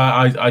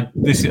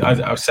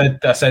 I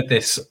said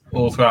this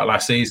all throughout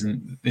last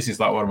season. This is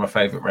like one of my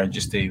favourite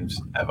Rangers teams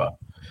ever.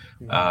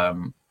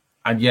 And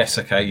yes,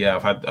 okay, yeah,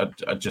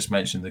 I just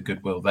mentioned the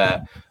goodwill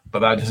there, but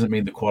that doesn't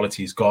mean the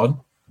quality is gone.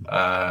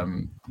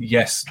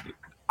 Yes,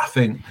 I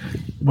think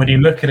when you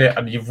look at it,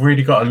 and you've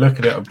really got to look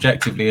at it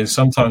objectively, and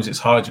sometimes it's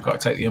hard, you've got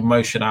to take the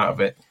emotion out of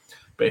it.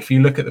 But if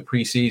you look at the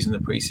pre-season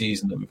that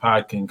we've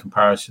had in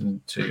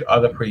comparison to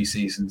other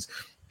pre-seasons,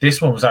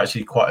 this one was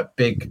actually quite a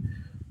big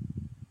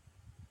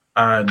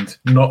and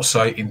not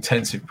so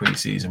intensive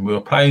pre-season. We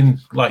were playing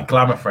like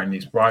glamour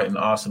friendlies, Brighton,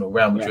 Arsenal,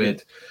 Real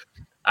Madrid.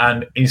 Yeah.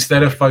 And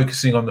instead of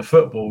focusing on the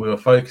football, we were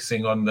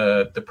focusing on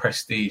the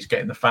prestige,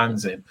 getting the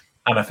fans in.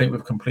 And I think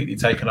we've completely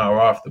taken our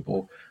eye off the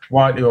ball,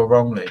 rightly or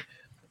wrongly.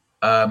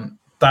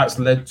 That's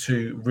led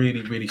to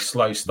really, really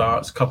slow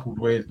starts, coupled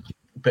with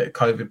a bit of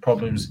COVID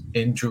problems,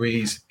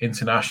 injuries,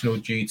 international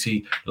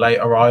duty, late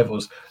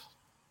arrivals.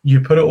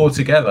 You put it all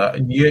together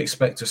and you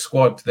expect a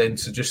squad then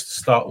to just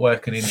start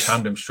working in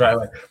tandem straight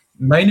away,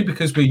 mainly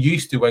because we're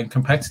used to when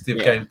competitive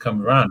games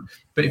come around.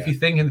 But if you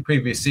think in the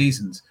previous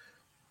seasons,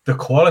 the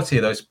quality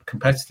of those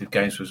competitive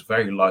games was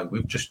very low.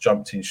 We've just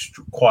jumped in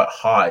quite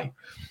high.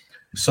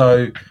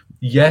 So,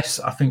 yes,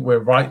 I think we're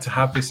right to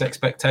have this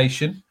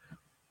expectation.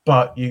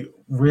 But you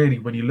really,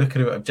 when you look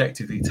at it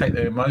objectively, take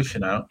the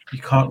emotion out, you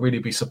can't really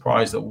be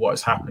surprised that what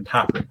has happened.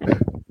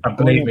 And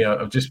believe me,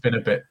 I've just been a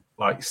bit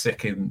like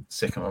sick in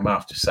my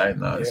mouth just saying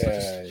that.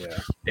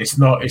 It's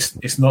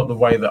not the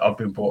way that I've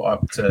been brought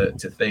up to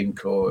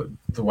think or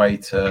the way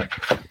to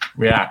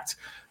react.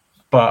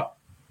 But,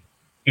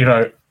 you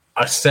know,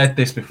 I said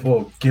this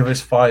before, give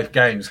us 5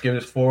 games, give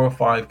us 4 or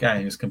 5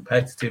 games,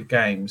 competitive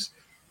games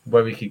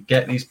where we could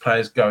get these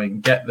players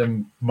going, get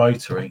them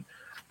motoring,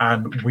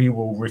 and we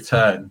will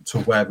return to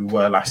where we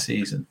were last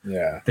season.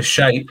 Yeah. The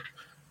shape,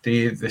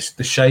 the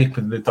shape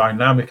and the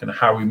dynamic and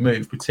how we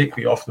move,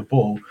 particularly off the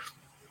ball,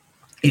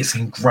 it's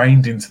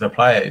ingrained into the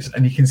players,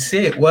 and you can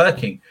see it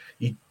working.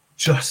 You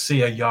just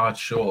see a yard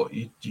short.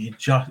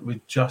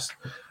 We're just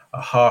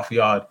a half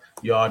yard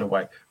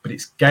away. But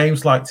it's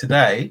games like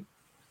today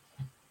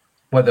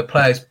where the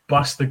players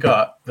bust the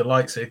gut, the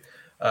likes of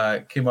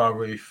Kemar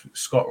Roof,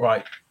 Scott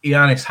Wright,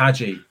 Ianis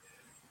Hadji,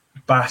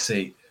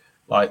 Bassi,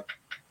 like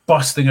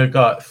busting a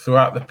gut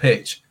throughout the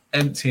pitch,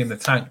 emptying the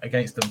tank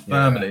against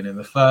Dunfermline in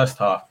the first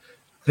half.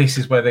 This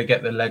is where they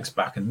get their legs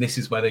back, and this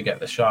is where they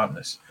get the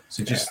sharpness.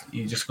 So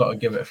you just got to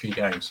give it a few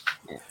games.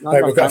 I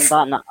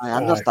understand that,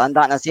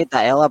 and I said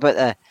that earlier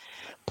about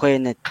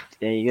playing the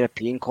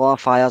European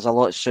qualifiers a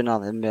lot sooner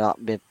than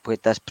we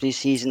played this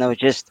pre-season. I was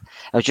just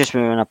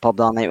when we were in a pub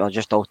that night, we were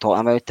just all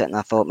talking about it, and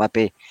I thought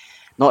maybe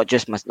not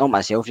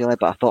myself really,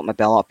 but I thought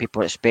maybe a lot of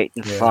people were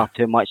expecting far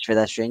too much for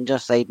this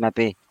Rangers side.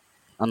 Maybe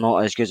are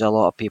not as good as a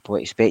lot of people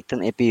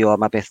expecting to be, or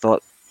maybe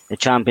thought the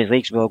Champions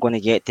Leagues we were going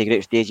to get to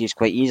group stages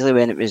quite easily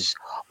when it was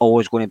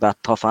always going to be a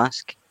tough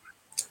ask.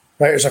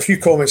 Right, there's a few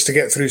comments to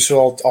get through,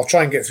 so I'll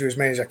try and get through as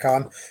many as I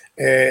can.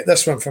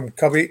 This one from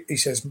Cubby, he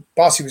says,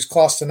 Bassi was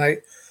class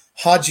tonight.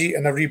 Hadji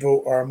and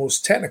Aribo are our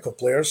most technical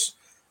players.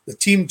 The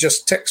team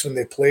just ticks when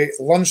they play.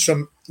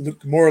 Lundstrom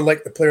looked more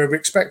like the player we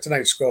expect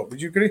tonight, Scott.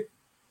 Would you agree?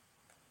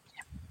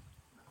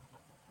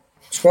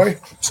 Scotty?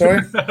 Sorry,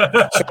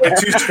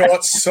 2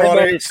 Scots.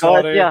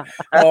 Sorry. Yeah.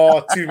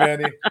 Oh, too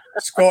many.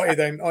 Scotty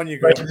then, on you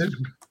go.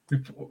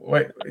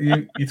 Wait,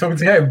 you talking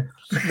to him?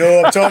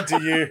 No, I'm talking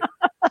to you.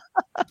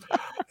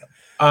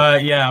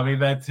 Yeah, I mean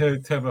they're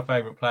two of my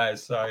favourite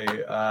players. So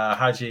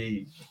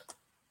Hadji,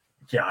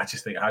 yeah, I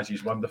just think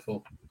Hadji's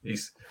wonderful.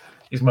 He's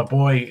my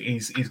boy.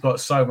 He's got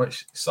so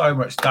much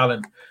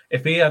talent.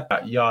 If he had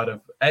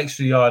that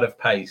extra yard of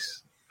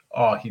pace,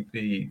 he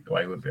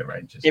wouldn't be at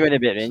Rangers. He would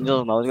have been at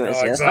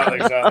Rangers.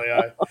 Exactly.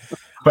 Aye.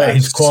 But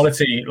his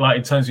quality, like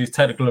in terms of his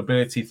technical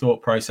ability,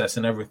 thought process,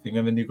 and everything,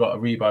 and then you've got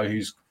Aribo,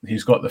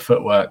 who's got the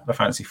footwork, the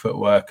fancy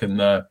footwork, and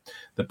the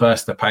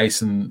burst of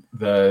pace, and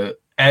the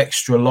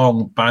extra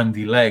long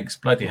bandy legs.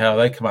 Bloody hell,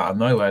 they come out of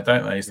nowhere,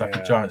 don't they? He's like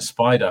a giant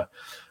spider.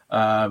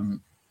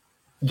 Same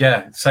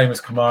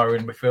as Kamara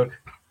in midfield.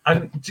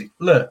 And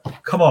look,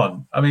 come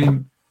on. I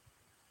mean,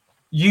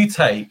 you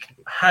take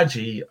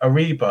Hadji,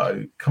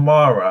 Aribo,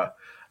 Kamara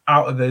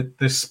out of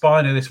the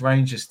spine of this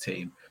Rangers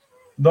team.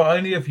 Not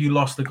only have you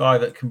lost the guy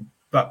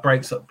that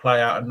breaks up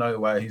play out of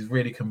nowhere, he's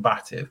really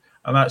combative,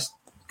 and that's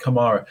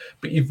Kamara.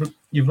 But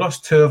you've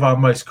lost two of our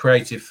most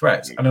creative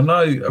threats. And I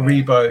know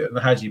Aribo and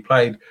Hadji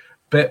played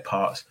bit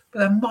parts, but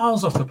they're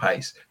miles off the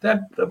pace.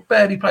 They're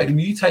barely played,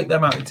 and you take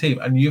them out of the team,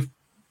 and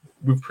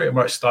we've pretty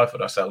much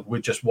stifled ourselves.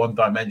 We're just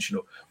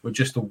one-dimensional. We're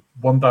just a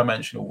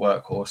one-dimensional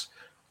workhorse,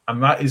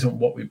 and that isn't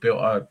what we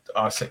built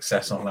our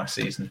success on last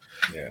season.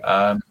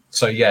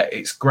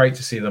 It's great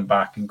to see them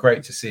back, and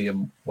great to see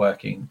them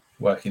working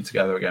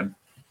together again.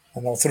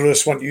 And I'll throw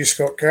this one to you,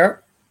 Scott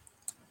Kerr.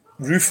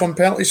 Roof on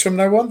penalties from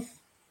now on?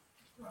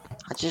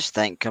 I just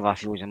think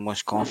Coventry was the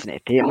most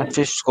confident to take him.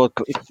 Roof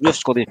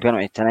scored his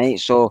penalty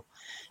tonight, so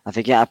if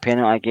he get a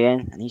penalty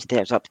again and he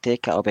steps up to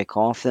take it, I'll be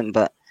confident.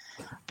 But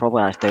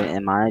probably that's down to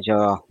the manager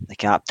or the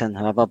captain,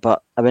 whoever.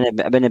 But I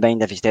wouldn't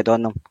mind if he stayed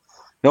on them.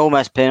 We all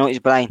miss penalties,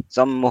 Brian.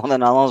 Some more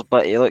than others,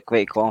 but he looked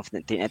quite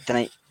confident taking it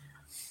tonight.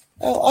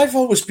 Well, I've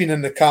always been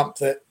in the camp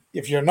that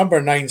if your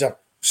number 9's a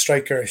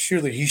striker,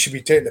 surely he should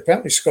be taking the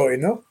penalty, Scotty,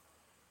 no?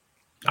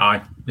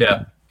 Aye,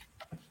 yeah.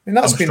 I mean,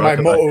 that's been my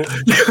motto.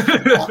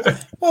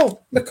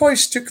 Well,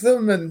 McCoy's took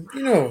them, and,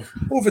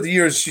 over the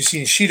years you've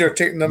seen Shearer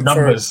taking them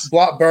Numbers. For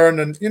Blackburn,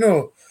 and,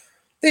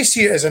 they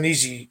see it as an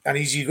easy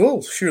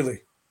goal,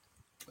 surely.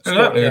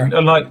 Exactly,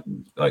 and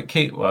like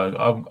Keith,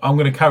 well, I'm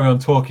going to carry on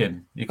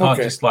talking. You can't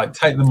just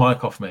take the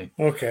mic off me.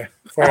 Okay,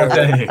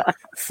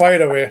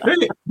 fire away.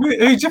 Who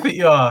do you think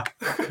you are?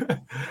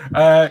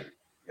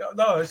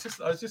 No, I was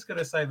just going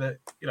to say that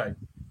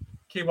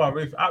Kemar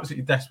Roof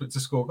absolutely desperate to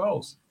score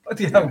goals. Let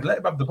him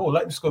have the ball,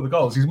 let him score the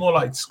goals. He's more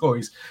likely to score.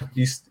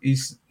 He's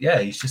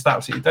just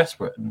absolutely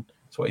desperate, and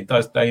that's what he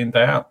does day in,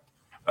 day out.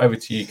 Over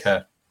to you,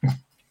 Kerr.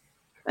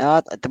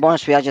 To be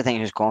honest with you, I just think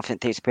he was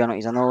confident takes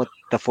penalties. I know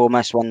the 4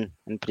 missed one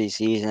in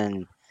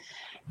pre-season.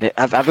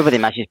 Everybody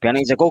misses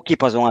penalties. The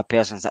goalkeeper's the only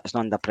person that's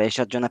not under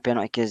pressure during a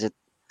penalty because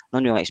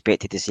not really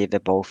expected to save the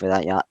ball for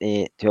that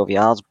 12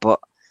 yards. But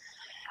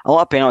a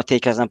lot of penalty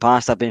takers in the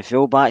past have been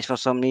full-backs for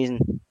some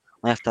reason,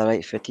 left or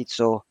right-footed.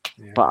 So,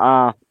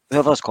 but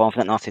whoever's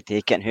confident enough to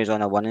take it and who's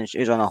on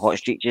a hot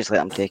streak, just let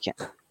them take it.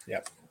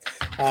 Yeah.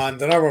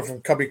 And another one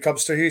from Cubby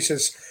Cubster. He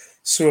says,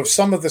 so if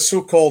some of the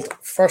so-called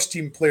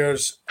first-team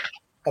players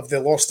have they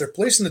lost their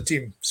place in the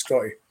team,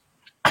 Scotty?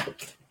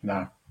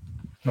 No,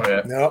 not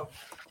yet. No.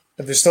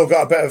 Have they still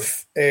got a bit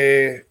of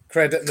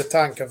credit in the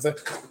tank, have they?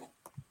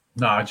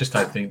 No, I just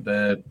don't think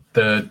the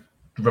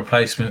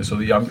replacements or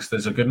the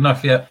youngsters are good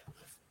enough yet.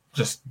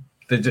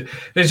 They're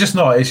just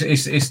not.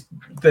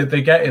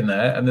 They get in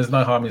there, and there's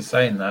no harm in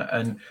saying that.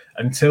 And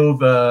until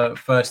the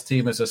first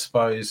teamers are, I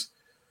suppose,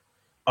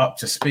 up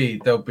to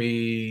speed, they'll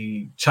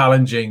be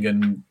challenging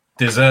and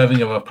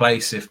deserving of a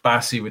place. If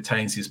Bassi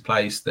retains his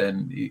place,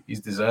 then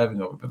he's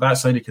deserving of it. But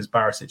that's only because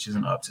Barisic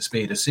isn't up to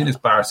speed. As soon as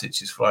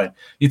Barisic is flying,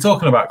 you're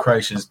talking about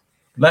Croatia's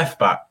left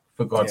back,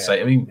 for God's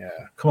sake. I mean,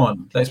 come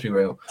on, let's be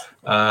real.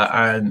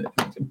 And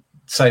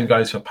same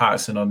goes for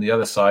Patterson on the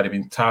other side. I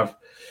mean, Tav.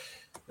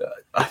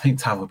 I think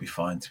Tav will be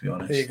fine, to be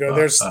honest. There you go.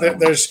 But,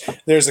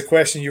 there's a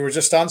question you were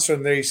just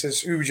answering there. He says,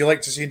 who would you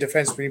like to see in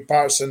defence between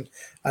Patterson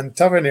and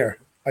Tavernier?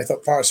 I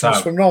thought Patterson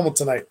was phenomenal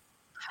tonight.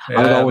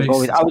 I would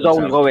always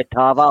go with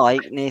Tav. I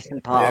like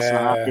Nathan Patterson,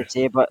 I have to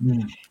say, but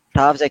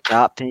Tav's a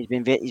captain.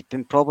 He's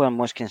been probably our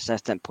most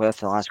consistent player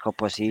for the last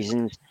couple of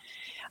seasons.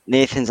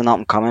 Nathan's an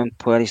up-and-coming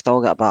player. He's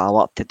still got a bit of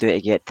work to do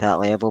to get to that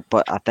level,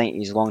 but I think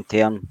he's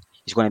long-term.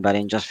 He's going to be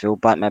Rangers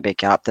full-back, maybe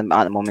captain, but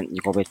at the moment, you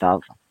go with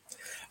Tav.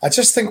 I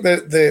just think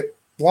that the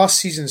last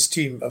season's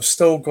team have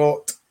still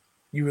got,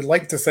 you would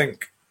like to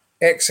think,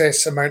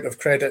 excess amount of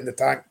credit in the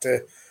tank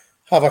to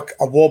have a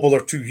wobble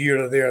or two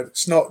here or there.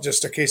 It's not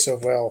just a case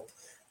of,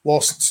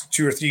 lost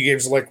 2 or 3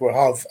 games like we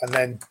have, and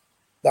then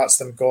that's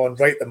them gone,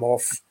 write them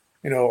off,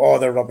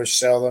 they're rubbish,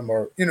 sell them,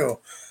 or,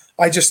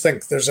 I just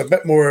think there's a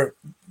bit more.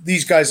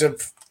 These guys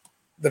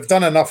they've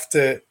done enough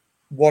to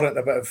warrant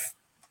a bit of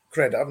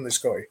credit, haven't they,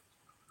 Scotty?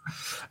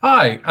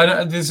 Aye,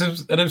 and there's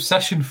an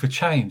obsession for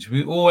change.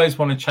 We always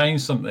want to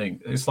change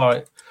something. It's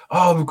like,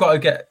 we've got to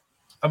get.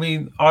 I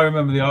mean, I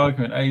remember the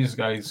argument ages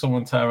ago.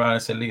 Someone turned around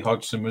and said Lee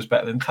Hodgson was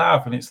better than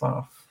Tav, and it's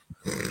like,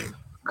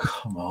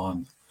 come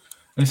on.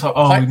 And it's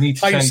like, we need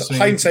to change something.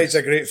 Hindsight's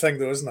a great thing,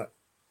 though, isn't it?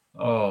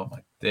 Oh my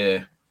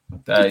dear, my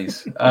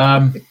days.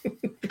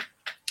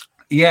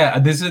 Yeah,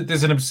 and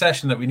there's an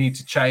obsession that we need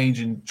to change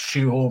and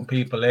shoehorn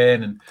people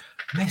in. And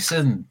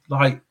listen,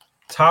 like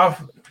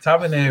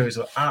Tavernier is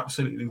an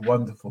absolutely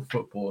wonderful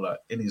footballer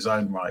in his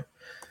own right.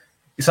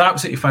 It's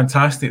absolutely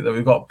fantastic that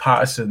we've got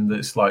Patterson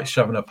that's like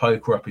shoving a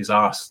poker up his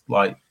ass,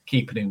 like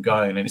keeping him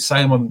going, and it's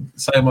same on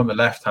the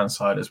left hand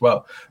side as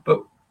well.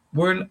 But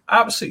we're in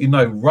absolutely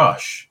no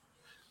rush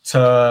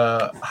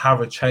to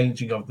have a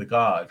changing of the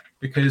guard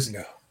because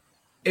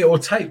it will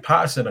take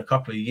Patterson a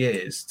couple of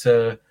years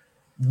to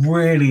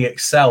really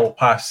excel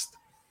past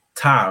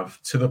Tav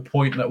to the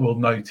point that we'll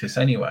notice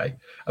anyway.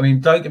 I mean,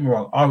 don't get me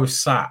wrong, I was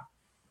sat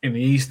in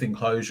the East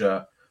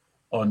enclosure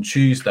on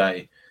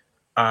Tuesday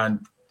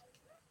and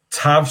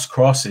Tav's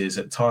crosses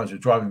at times were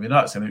driving me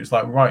nuts, and it was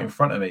like right in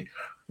front of me.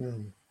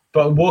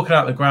 But I'm walking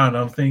out the ground,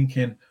 and I'm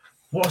thinking,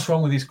 what's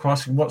wrong with his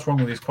crossing? What's wrong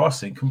with his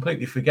crossing?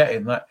 Completely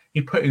forgetting that he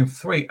put in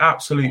 3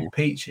 absolute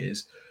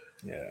peaches,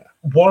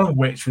 one of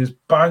which was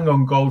bang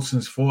on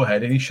Goldson's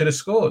forehead, and he should have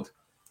scored.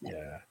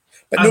 Yeah.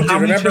 But nobody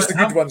remembers the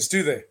good ones,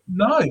 do they?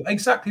 No,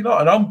 exactly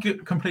not. And I'm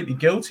completely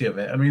guilty of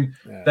it. I mean,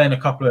 then a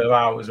couple of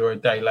hours or a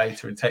day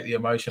later and take the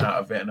emotion out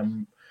of it, and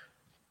I'm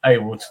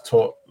able to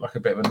talk like a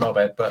bit of a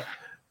knobhead. But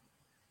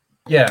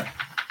yeah.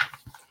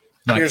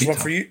 No, here's one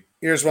for you.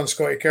 Here's one,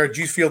 Scotty Kerr.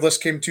 Do you feel this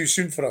came too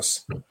soon for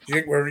us? Do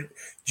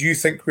you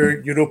think we're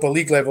Europa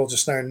League level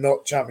just now,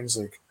 not Champions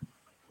League?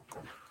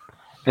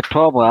 We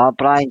probably are,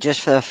 Brian,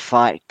 just for the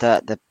fact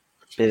that the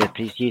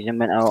pre-season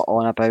went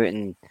on about,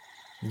 and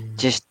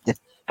just the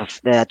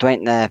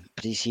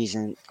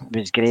pre-season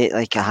was great,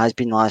 like it has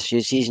been the last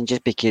few seasons,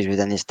 just because we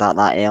didn't start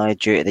that early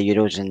due to the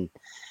Euros and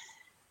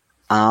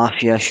a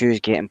few issues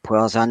getting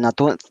players in.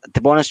 To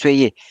be honest with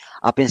you,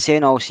 I've been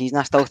saying all season,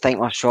 I still think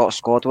we're short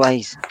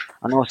squad-wise.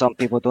 I know some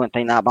people don't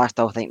think that, but I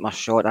still think we're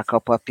short a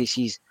couple of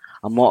pieces.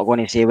 I'm not going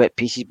to say what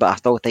pieces, but I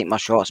still think we're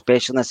short,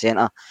 especially in the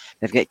centre.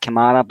 We've got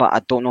Kamara, but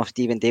I don't know if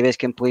Stephen Davis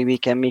can play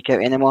week in, week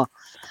out anymore.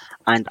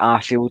 And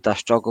Arfield,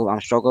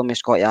 I'm struggling with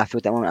Scotty Arfield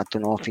at the moment. I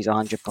don't know if he's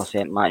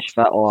 100% match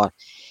fit or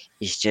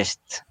he's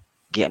just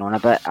getting on a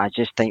bit. I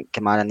just think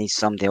Kamara needs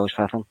somebody else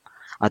with him.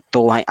 I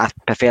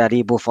prefer a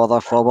Rebo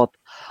further forward.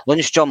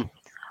 Lundstrom,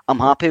 I'm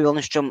happy with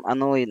Lundstrom. I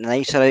know he's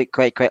nicer out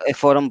quite quickly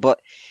for him,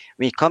 but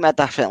when you come to a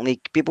different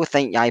league, people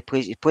think,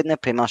 he's played in the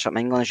Premiership in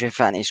England, you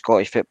fit into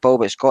Scottish football,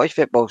 but Scottish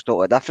football is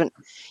totally different.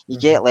 You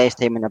get less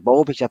time in the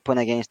ball because you're playing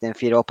against the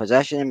inferior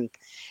opposition, and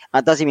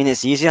that doesn't mean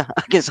it's easier.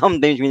 It can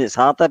sometimes mean it's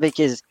harder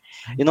because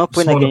you're not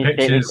playing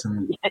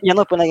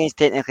against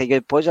technically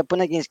good players. You're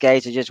playing against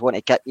guys who just want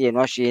to kick you and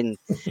rush you, and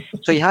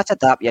so you had to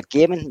adapt your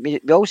game. And we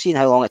all seen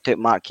how long it took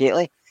Mark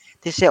Catley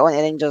to settle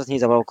into Rangers, and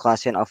he's a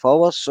world-class centre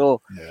forward.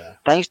 So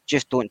things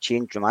just don't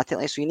change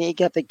dramatically. So you need to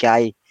give the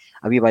guy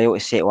a wee while to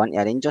settle into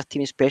a Rangers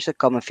team, especially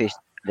coming from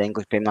the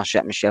English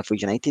Premiership and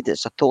Sheffield United.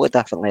 It's a totally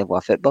different level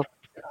of football.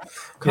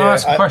 Can I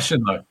ask a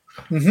question though?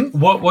 Mm-hmm.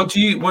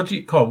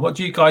 What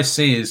do you guys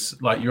see as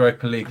like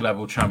Europa League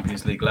level,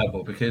 Champions League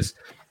level? Because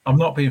I'm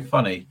not being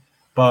funny,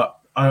 but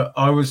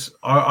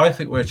I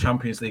think we're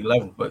Champions League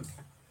level, but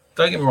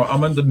don't get me wrong,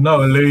 I'm under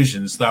no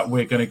illusions that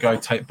we're going to go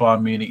take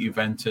Bayern Munich,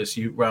 Juventus,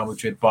 Real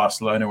Madrid,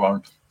 Barcelona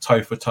on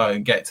toe for toe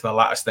and get to the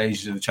latter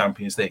stages of the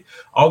Champions League.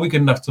 Are we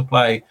good enough to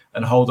play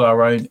and hold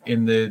our own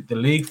in the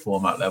league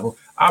format level?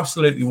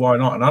 Absolutely, why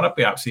not? And I'd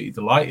be absolutely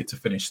delighted to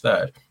finish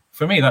third.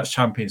 For me, that's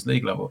Champions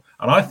League level.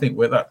 And I think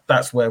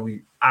that's where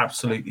we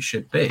absolutely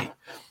should be.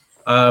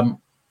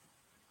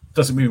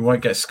 Doesn't mean we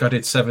won't get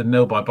scudded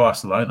 7-0 by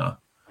Barcelona.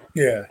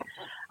 Yeah.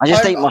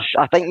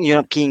 I think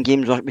European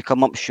games we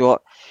come up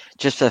short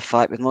just for the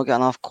fact we've not got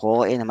enough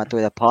quality in the middle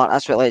of the park.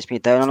 That's what lets me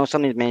down. I know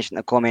somebody's mentioned in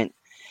the comment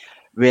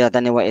where I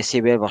didn't want to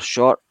say where we're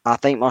short. I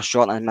think we're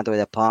short in the middle of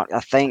the park. I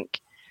think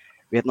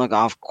we've not got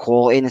enough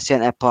quality in the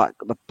centre of the park.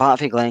 But apart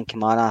from Glenn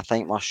Kamara, I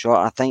think we're short.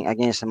 I think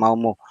against the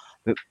Malmo,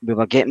 we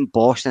were getting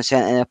bossed in the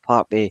centre of the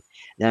park with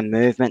their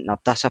movement, their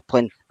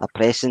discipline, their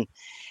pressing.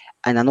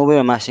 And I know we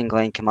were missing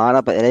Glenn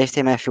Kamara, but the rest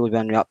of the midfield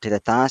weren't up to the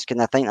task.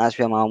 And I think that's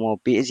where Malmo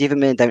beat us. Even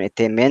when down to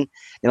 10 men,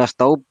 they were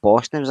still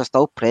bossing us, they were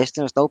still pressing,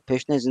 they were still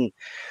pushing us. And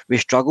we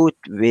struggled.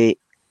 We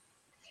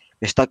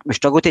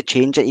struggled to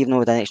change it, even though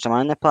we had an extra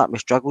man in the park. We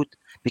struggled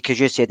because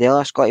you said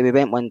earlier, Scotty, we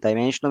went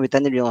one-dimensional. We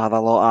didn't really have a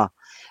lot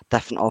of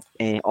different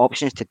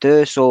options to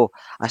do. So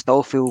I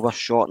still feel we're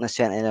short in the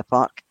centre of the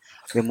park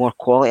with more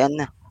quality in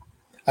there.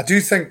 I do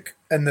think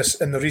in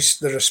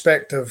the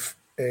respect of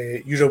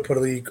Europa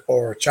League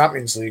or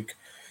Champions League,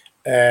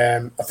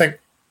 I think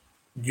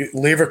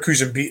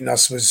Leverkusen beating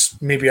us was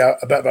maybe a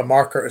bit of a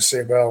marker to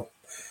say, well,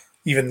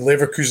 even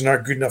Leverkusen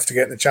aren't good enough to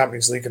get in the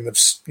Champions League, and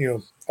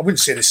they've, I wouldn't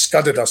say they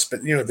scudded us,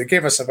 but they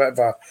gave us a bit of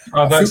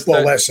a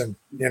football lesson.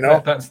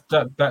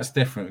 That's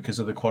different because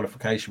of the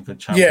qualification for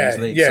Champions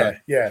League.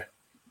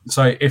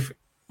 So if,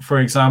 for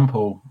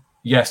example,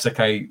 yes,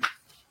 okay,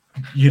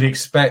 you'd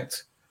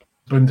expect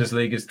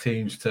Bundesliga's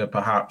teams to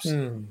perhaps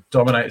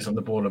dominate us on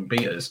the ball and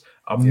beat us.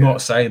 I'm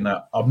not saying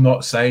that. I'm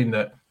not saying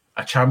that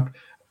a champ.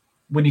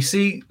 When you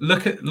see,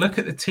 look at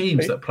the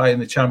teams that play in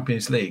the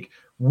Champions League,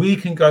 we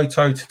can go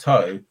toe to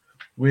toe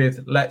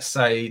with, let's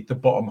say, the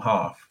bottom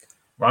half,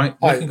 right?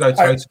 We can go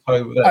toe to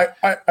toe with it.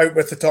 Out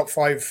with the top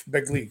 5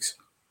 big leagues.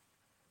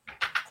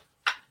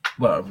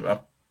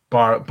 Well,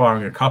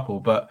 barring a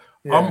couple, but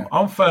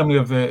I'm firmly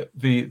of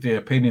the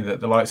opinion that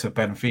the likes of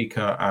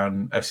Benfica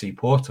and FC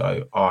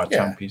Porto are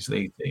Champions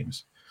League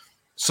teams.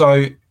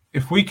 So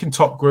if we can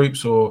top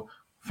groups or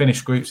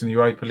finish groups in the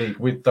Europa League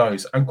with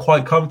those, and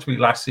quite comfortably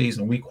last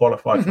season we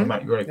qualified from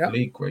that Europa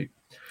League group.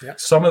 Yeah.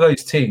 Some of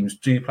those teams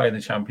do play in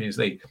the Champions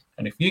League,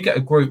 and if you get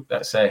a group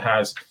that say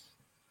has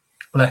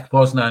Lech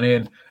Poznan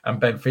in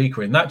and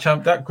Benfica in,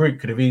 that group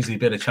could have easily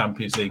been a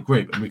Champions League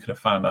group, and we could have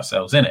found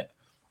ourselves in it,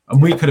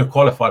 and we could have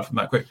qualified from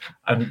that group.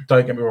 And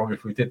don't get me wrong,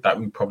 if we did that,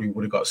 we probably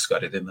would have got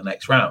scudded in the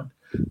next round.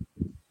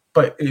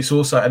 But it's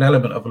also an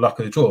element of luck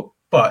of the draw.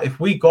 But if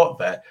we got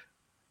there,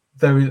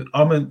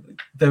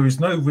 there is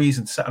no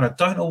reason to say, and I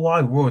don't know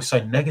why we're always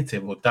so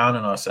negative or down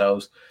on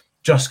ourselves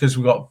just because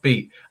we got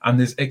beat. And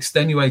there's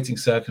extenuating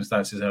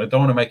circumstances, and I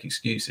don't want to make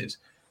excuses,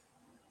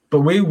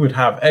 but we would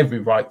have every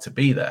right to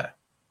be there.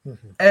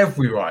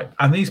 Every right.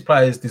 And these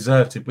players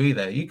deserve to be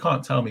there. You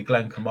can't tell me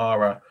Glenn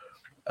Kamara,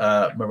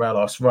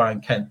 Morelos,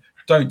 Ryan Kent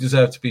don't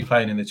deserve to be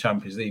playing in the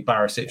Champions League,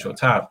 Barisic or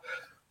Tav.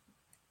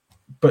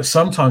 But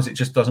sometimes it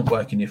just doesn't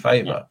work in your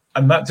favour.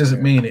 And that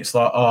doesn't mean it's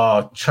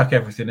like, chuck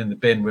everything in the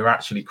bin, we're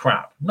actually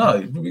crap. No,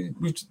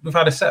 we've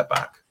had a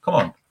setback. Come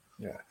on.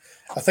 Yeah.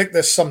 I think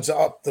this sums it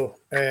up, though.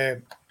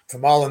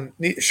 From Alan,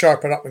 need to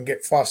sharpen up and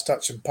get fast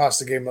touch and pass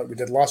the game like we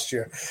did last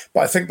year.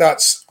 But I think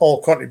that's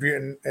all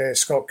contributing,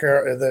 Scott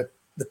Kerr, to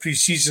the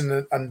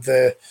pre-season and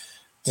the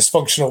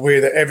dysfunctional way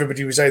that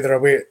everybody was either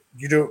away at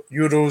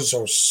Euros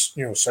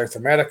or South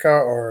America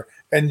or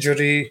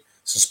injury,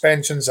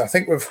 suspensions. I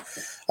think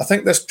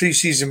this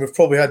pre-season we've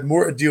probably had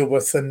more to deal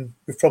with than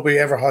we've probably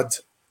ever had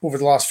over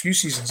the last few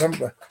seasons, haven't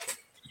we?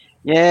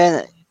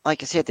 Yeah,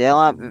 like I said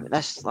earlier,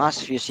 this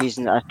last few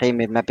seasons at a time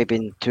we've maybe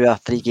been 2 or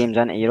 3 games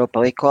into Europa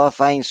League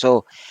qualifying,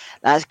 so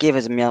that's gave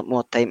us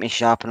more time to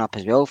sharpen up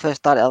as well for the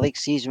start of the league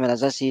season.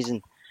 Whereas this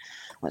season,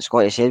 like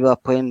Scotty said, we were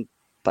playing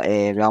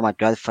Real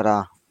Madrid for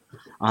a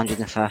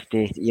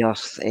 150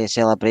 years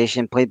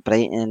celebration, played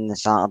Brighton on the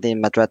Saturday,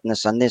 Madrid on the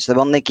Sunday. So they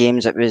were the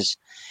games it was,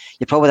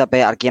 you probably had a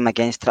better game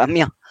against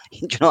Tranmere. Do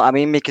you know what I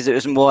mean? Because it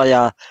was more,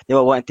 they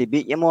were wanting to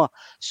beat you more.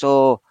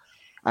 So,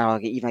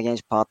 even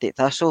against Partick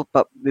Thistle,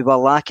 but we were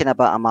lacking a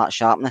bit of match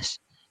sharpness.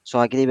 So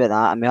I agree with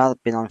that, and we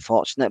have been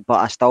unfortunate, but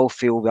I still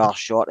feel we are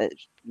short at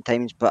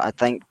times. But I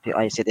think, like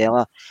I said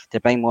earlier, to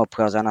bring more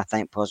players in, I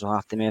think players will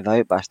have to move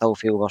out, but I still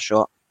feel we're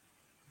short.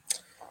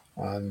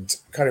 And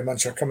Carrie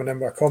Muncher coming in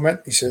with a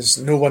comment. He says,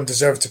 no one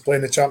deserves to play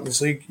in the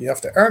Champions League. You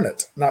have to earn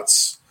it. And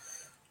that's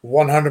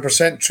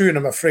 100% true. And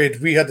I'm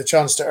afraid we had the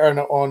chance to earn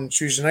it on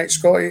Tuesday night,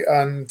 Scotty,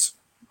 and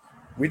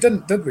we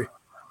didn't, did we?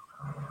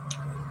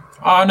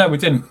 Oh, no, we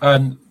didn't.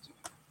 And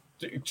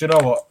do you know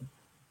what?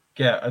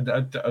 Yeah, I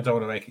don't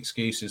want to make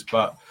excuses,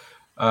 but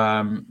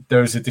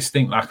there is a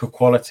distinct lack of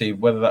quality,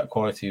 whether that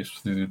quality is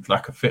through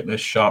lack of fitness,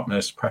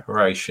 sharpness,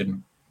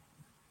 preparation,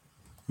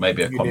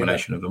 maybe a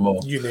combination of them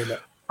all. You name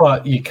it.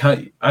 But you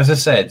can't, as I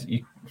said,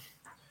 you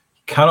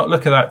cannot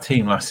look at that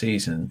team last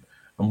season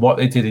and what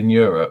they did in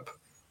Europe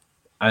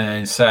and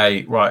then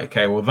say, right,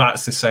 okay, well,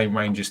 that's the same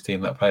Rangers team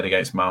that played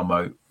against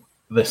Malmo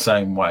the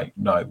same way.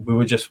 No, we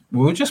were just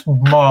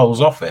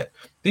miles off it.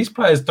 These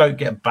players don't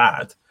get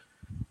bad.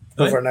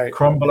 They overnight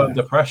crumble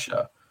under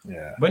pressure.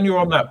 Yeah. When you're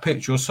on that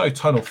pitch, you're so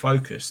tunnel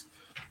focused.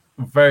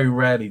 Very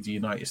rarely do you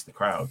notice the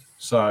crowd.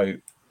 So,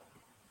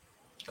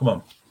 come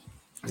on.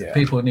 Yeah.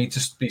 People need to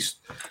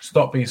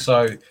stop being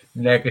so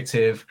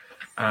negative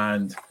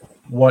and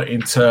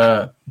wanting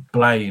to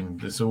blame.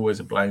 There's always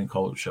a blame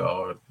culture,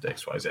 or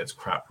XYZ's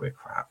crap, we're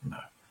crap. No,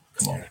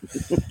 come on.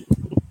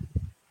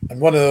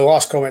 And one of the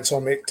last comments I'll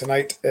make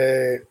tonight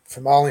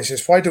from Alan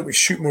says, why don't we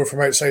shoot more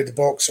from outside the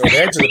box or the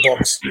edge of the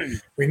box?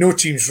 We know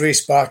teams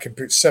race back and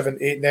put 7,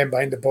 8 men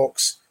behind the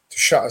box to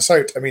shut us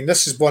out. I mean,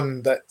 this is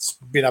one that's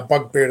been a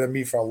bugbear in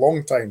me for a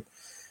long time.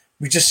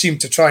 We just seem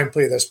to try and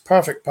play this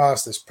perfect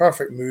pass, this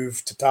perfect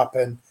move to tap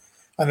in.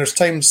 And there's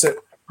times that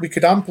we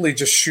could amply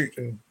just shoot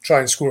and try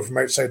and score from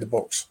outside the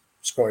box.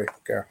 Scotty,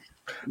 Kerr.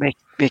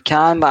 We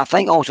can, but I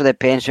think also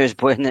depends who's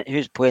playing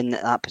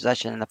that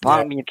position. And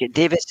apart from you've got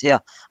Davis here,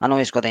 I know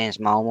he's scored against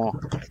Malmo,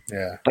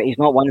 but he's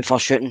not one for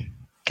shooting.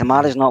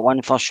 Kamara's not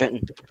one for shooting.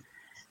 Do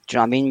you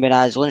know what I mean?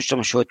 Whereas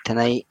Lundstrom showed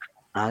tonight,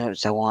 I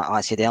don't know, like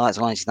I said earlier, it's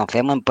only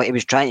Dunfermline, but he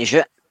was trying to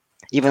shoot.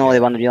 Even though they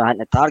weren't really hitting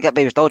the target,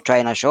 but he was still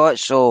trying a shot.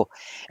 So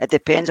it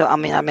depends. I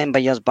mean, I remember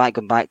years back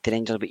going back to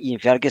Rangers, but Ian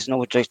Ferguson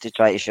always tries to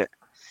try to shoot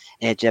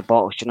edge of the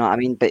box, you know what I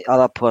mean? But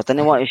other players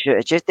didn't want to shoot.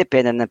 It's just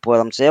depending on the player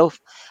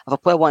himself. If a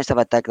player wants to have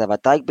a dig, they have a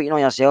dig. But you know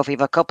yourself, if you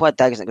have a couple of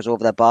digs that goes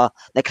over the bar,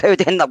 the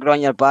crowd end up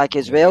growing your back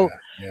as well.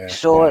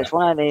 So it's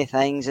one of the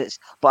things.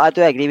 But I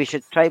do agree, we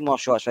should try more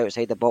shots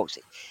outside the box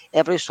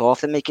every so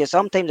often, because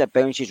sometimes it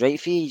bounces right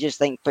for you. You just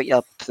think, put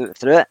your foot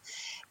through it.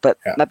 But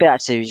maybe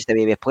that's just the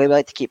way we play. We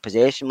like to keep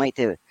possession,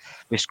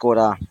 we score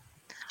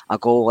a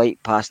goal,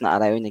 like passing it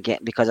around and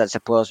get, because that's the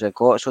players we've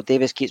got. So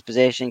Davis keeps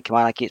possession,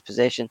 Kamara keeps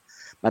possession,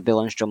 maybe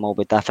Lundstrom will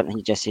be different.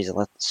 He just says,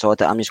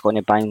 sod it, I'm just going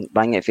to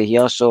bang it for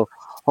here. So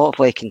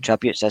hopefully he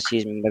contributes this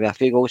season, maybe a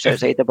few goals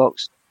outside the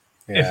box.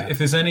 Yeah. If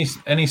there's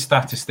any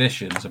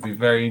statisticians, I'd be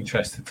very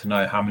interested to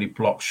know how many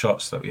block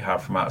shots that we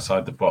have from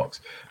outside the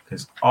box,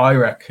 because I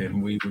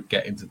reckon we would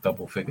get into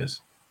double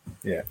figures.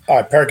 Yeah,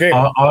 per game.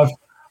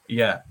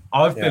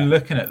 I've been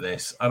looking at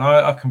this, and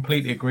I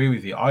completely agree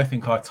with you. I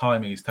think our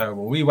timing is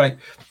terrible. We wait.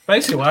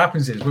 Basically, what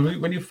happens is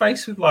when you're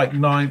faced with like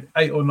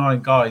 8 or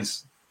 9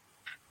 guys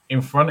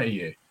in front of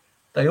you,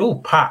 they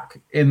all pack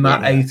in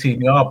that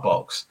 18-yard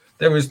box.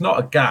 There is not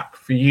a gap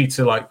for you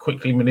to like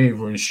quickly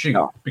maneuver and shoot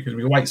because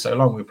we wait so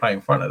long. We play in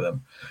front of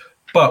them,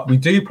 but we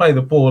do play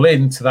the ball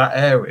into that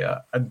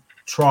area and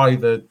try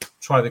the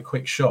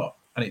quick shot,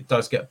 and it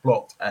does get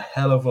blocked a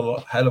hell of a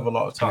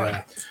lot of time.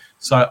 Yeah.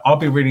 So I'll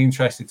be really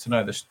interested to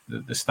know the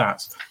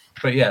stats.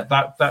 But yeah,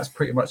 that's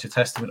pretty much a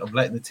testament of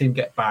letting the team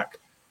get back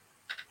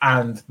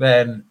and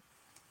then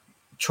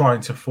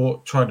trying to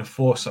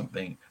force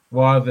something,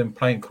 rather than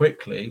playing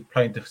quickly,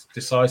 playing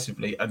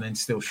decisively, and then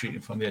still shooting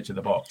from the edge of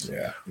the box.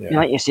 Yeah.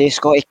 Like you say,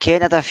 Scotty,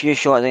 Kane had a few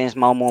shots against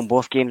Malmo in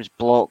both games,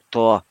 blocked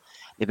or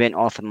they went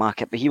off the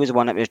market, but he was the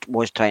one that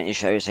was trying to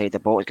shoot outside the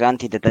box.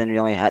 Granted, they didn't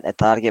really hit the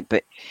target,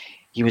 but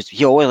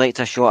he always liked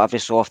a shot every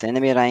so often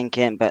anyway, Ryan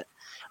Kent, but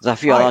there's a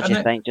few others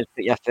just think just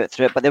put your foot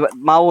through it. But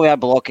Malmo were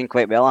blocking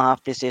quite well, I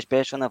have to say,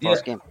 especially in the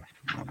first game.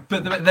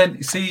 But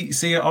then see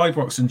at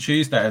Ibrox on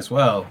Tuesday as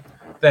well,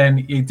 then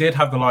you did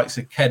have the likes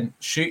of Kent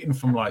shooting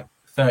from like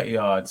 30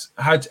 yards.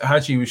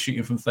 Hadji was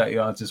shooting from 30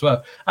 yards as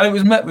well. And it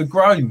was met with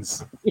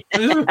groans.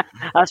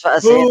 That's what I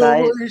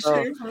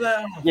said.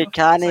 You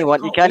can't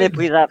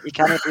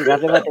please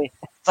everybody.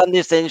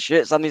 Somebody's saying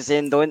shoot, somebody's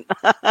saying don't.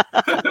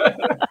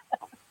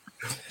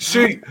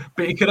 Shoot,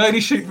 but you can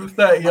only shoot from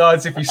 30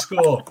 yards if you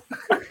score.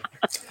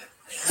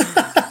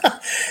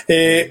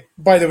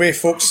 By the way,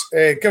 folks,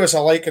 give us a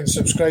like and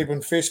subscribe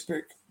on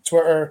Facebook,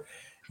 Twitter,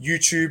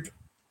 YouTube,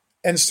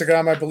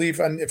 Instagram, I believe.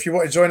 And if you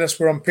want to join us,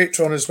 we're on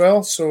Patreon as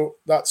well. So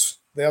that's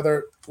the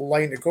other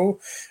line to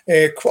go.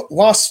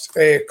 Last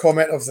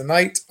comment of the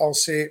night, I'll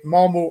say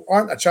Malmo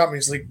aren't a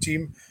Champions League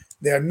team.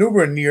 They are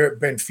nowhere near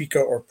Benfica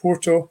or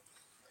Porto.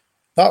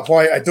 That's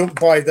why I don't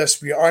buy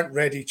this. We aren't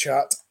ready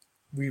chat.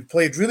 We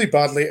played really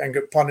badly and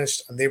got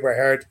punished, and they were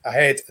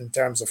ahead in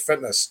terms of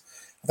fitness.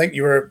 I think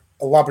you were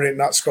elaborating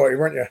that, Scotty,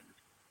 weren't you?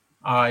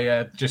 I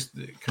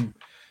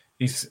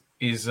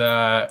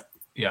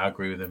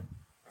agree with him.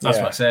 That's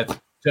what I said.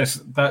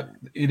 Just that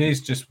it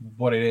is just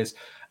what it is,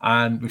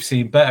 and we've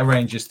seen better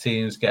Rangers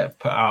teams get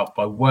put out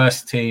by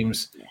worse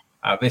teams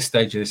at this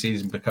stage of the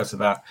season because of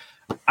that.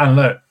 And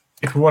look,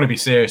 if we want to be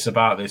serious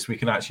about this, we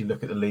can actually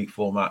look at the league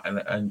format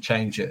and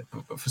change it.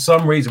 But for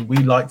some reason, we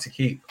like to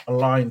keep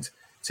aligned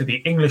to the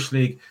English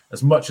league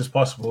as much as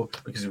possible,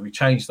 because if we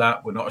change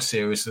that, we're not as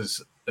serious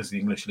as the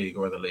English league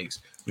or other leagues.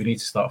 We need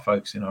to start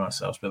focusing on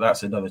ourselves, but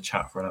that's another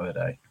chat for another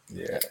day.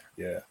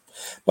 Yeah.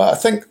 But I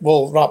think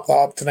we'll wrap that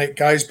up tonight,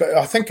 guys. But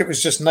I think it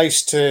was just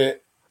nice to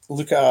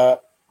look at a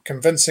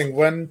convincing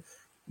win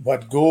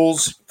with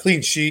goals,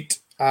 clean sheet,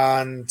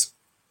 and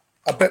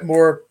a bit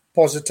more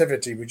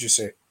positivity, would you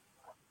say?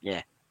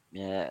 Yeah.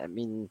 I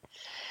mean,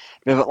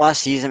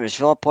 last season it was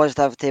full of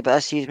positivity, but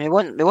this season we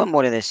want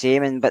more of the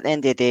same. And but at the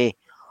end of the day,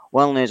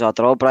 win, lose or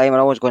draw, Brian,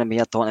 we're always going to be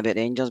here talking about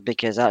Rangers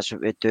because that's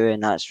what we do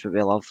and that's what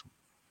we love.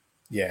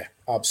 Yeah,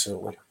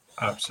 absolutely.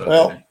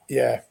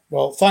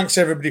 Well, thanks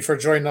everybody for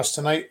joining us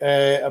tonight.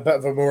 A bit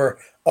of a more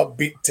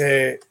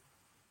upbeat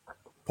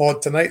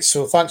pod tonight.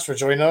 So thanks for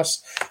joining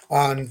us.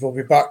 And we'll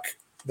be back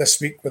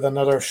this week with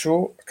another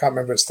show. I can't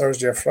remember if it's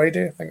Thursday or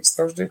Friday. I think it's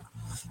Thursday.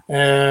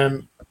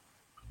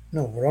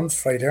 No, we're on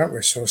Friday, aren't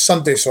we? So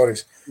Sunday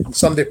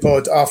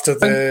pod after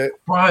the...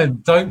 Brian,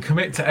 don't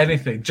commit to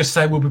anything. Just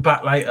say we'll be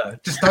back later.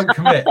 Just don't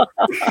commit.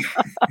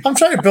 I'm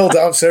trying to build it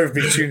up so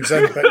everybody tunes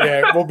in. But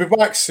yeah, we'll be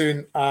back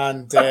soon.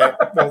 And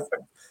well,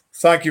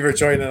 thank you for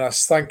joining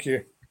us. Thank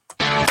you.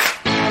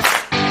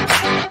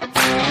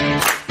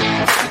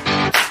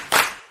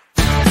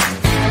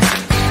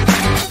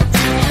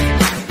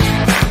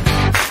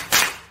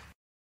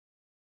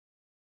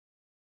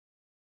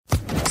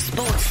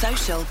 Sports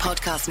Social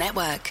Podcast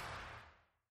Network.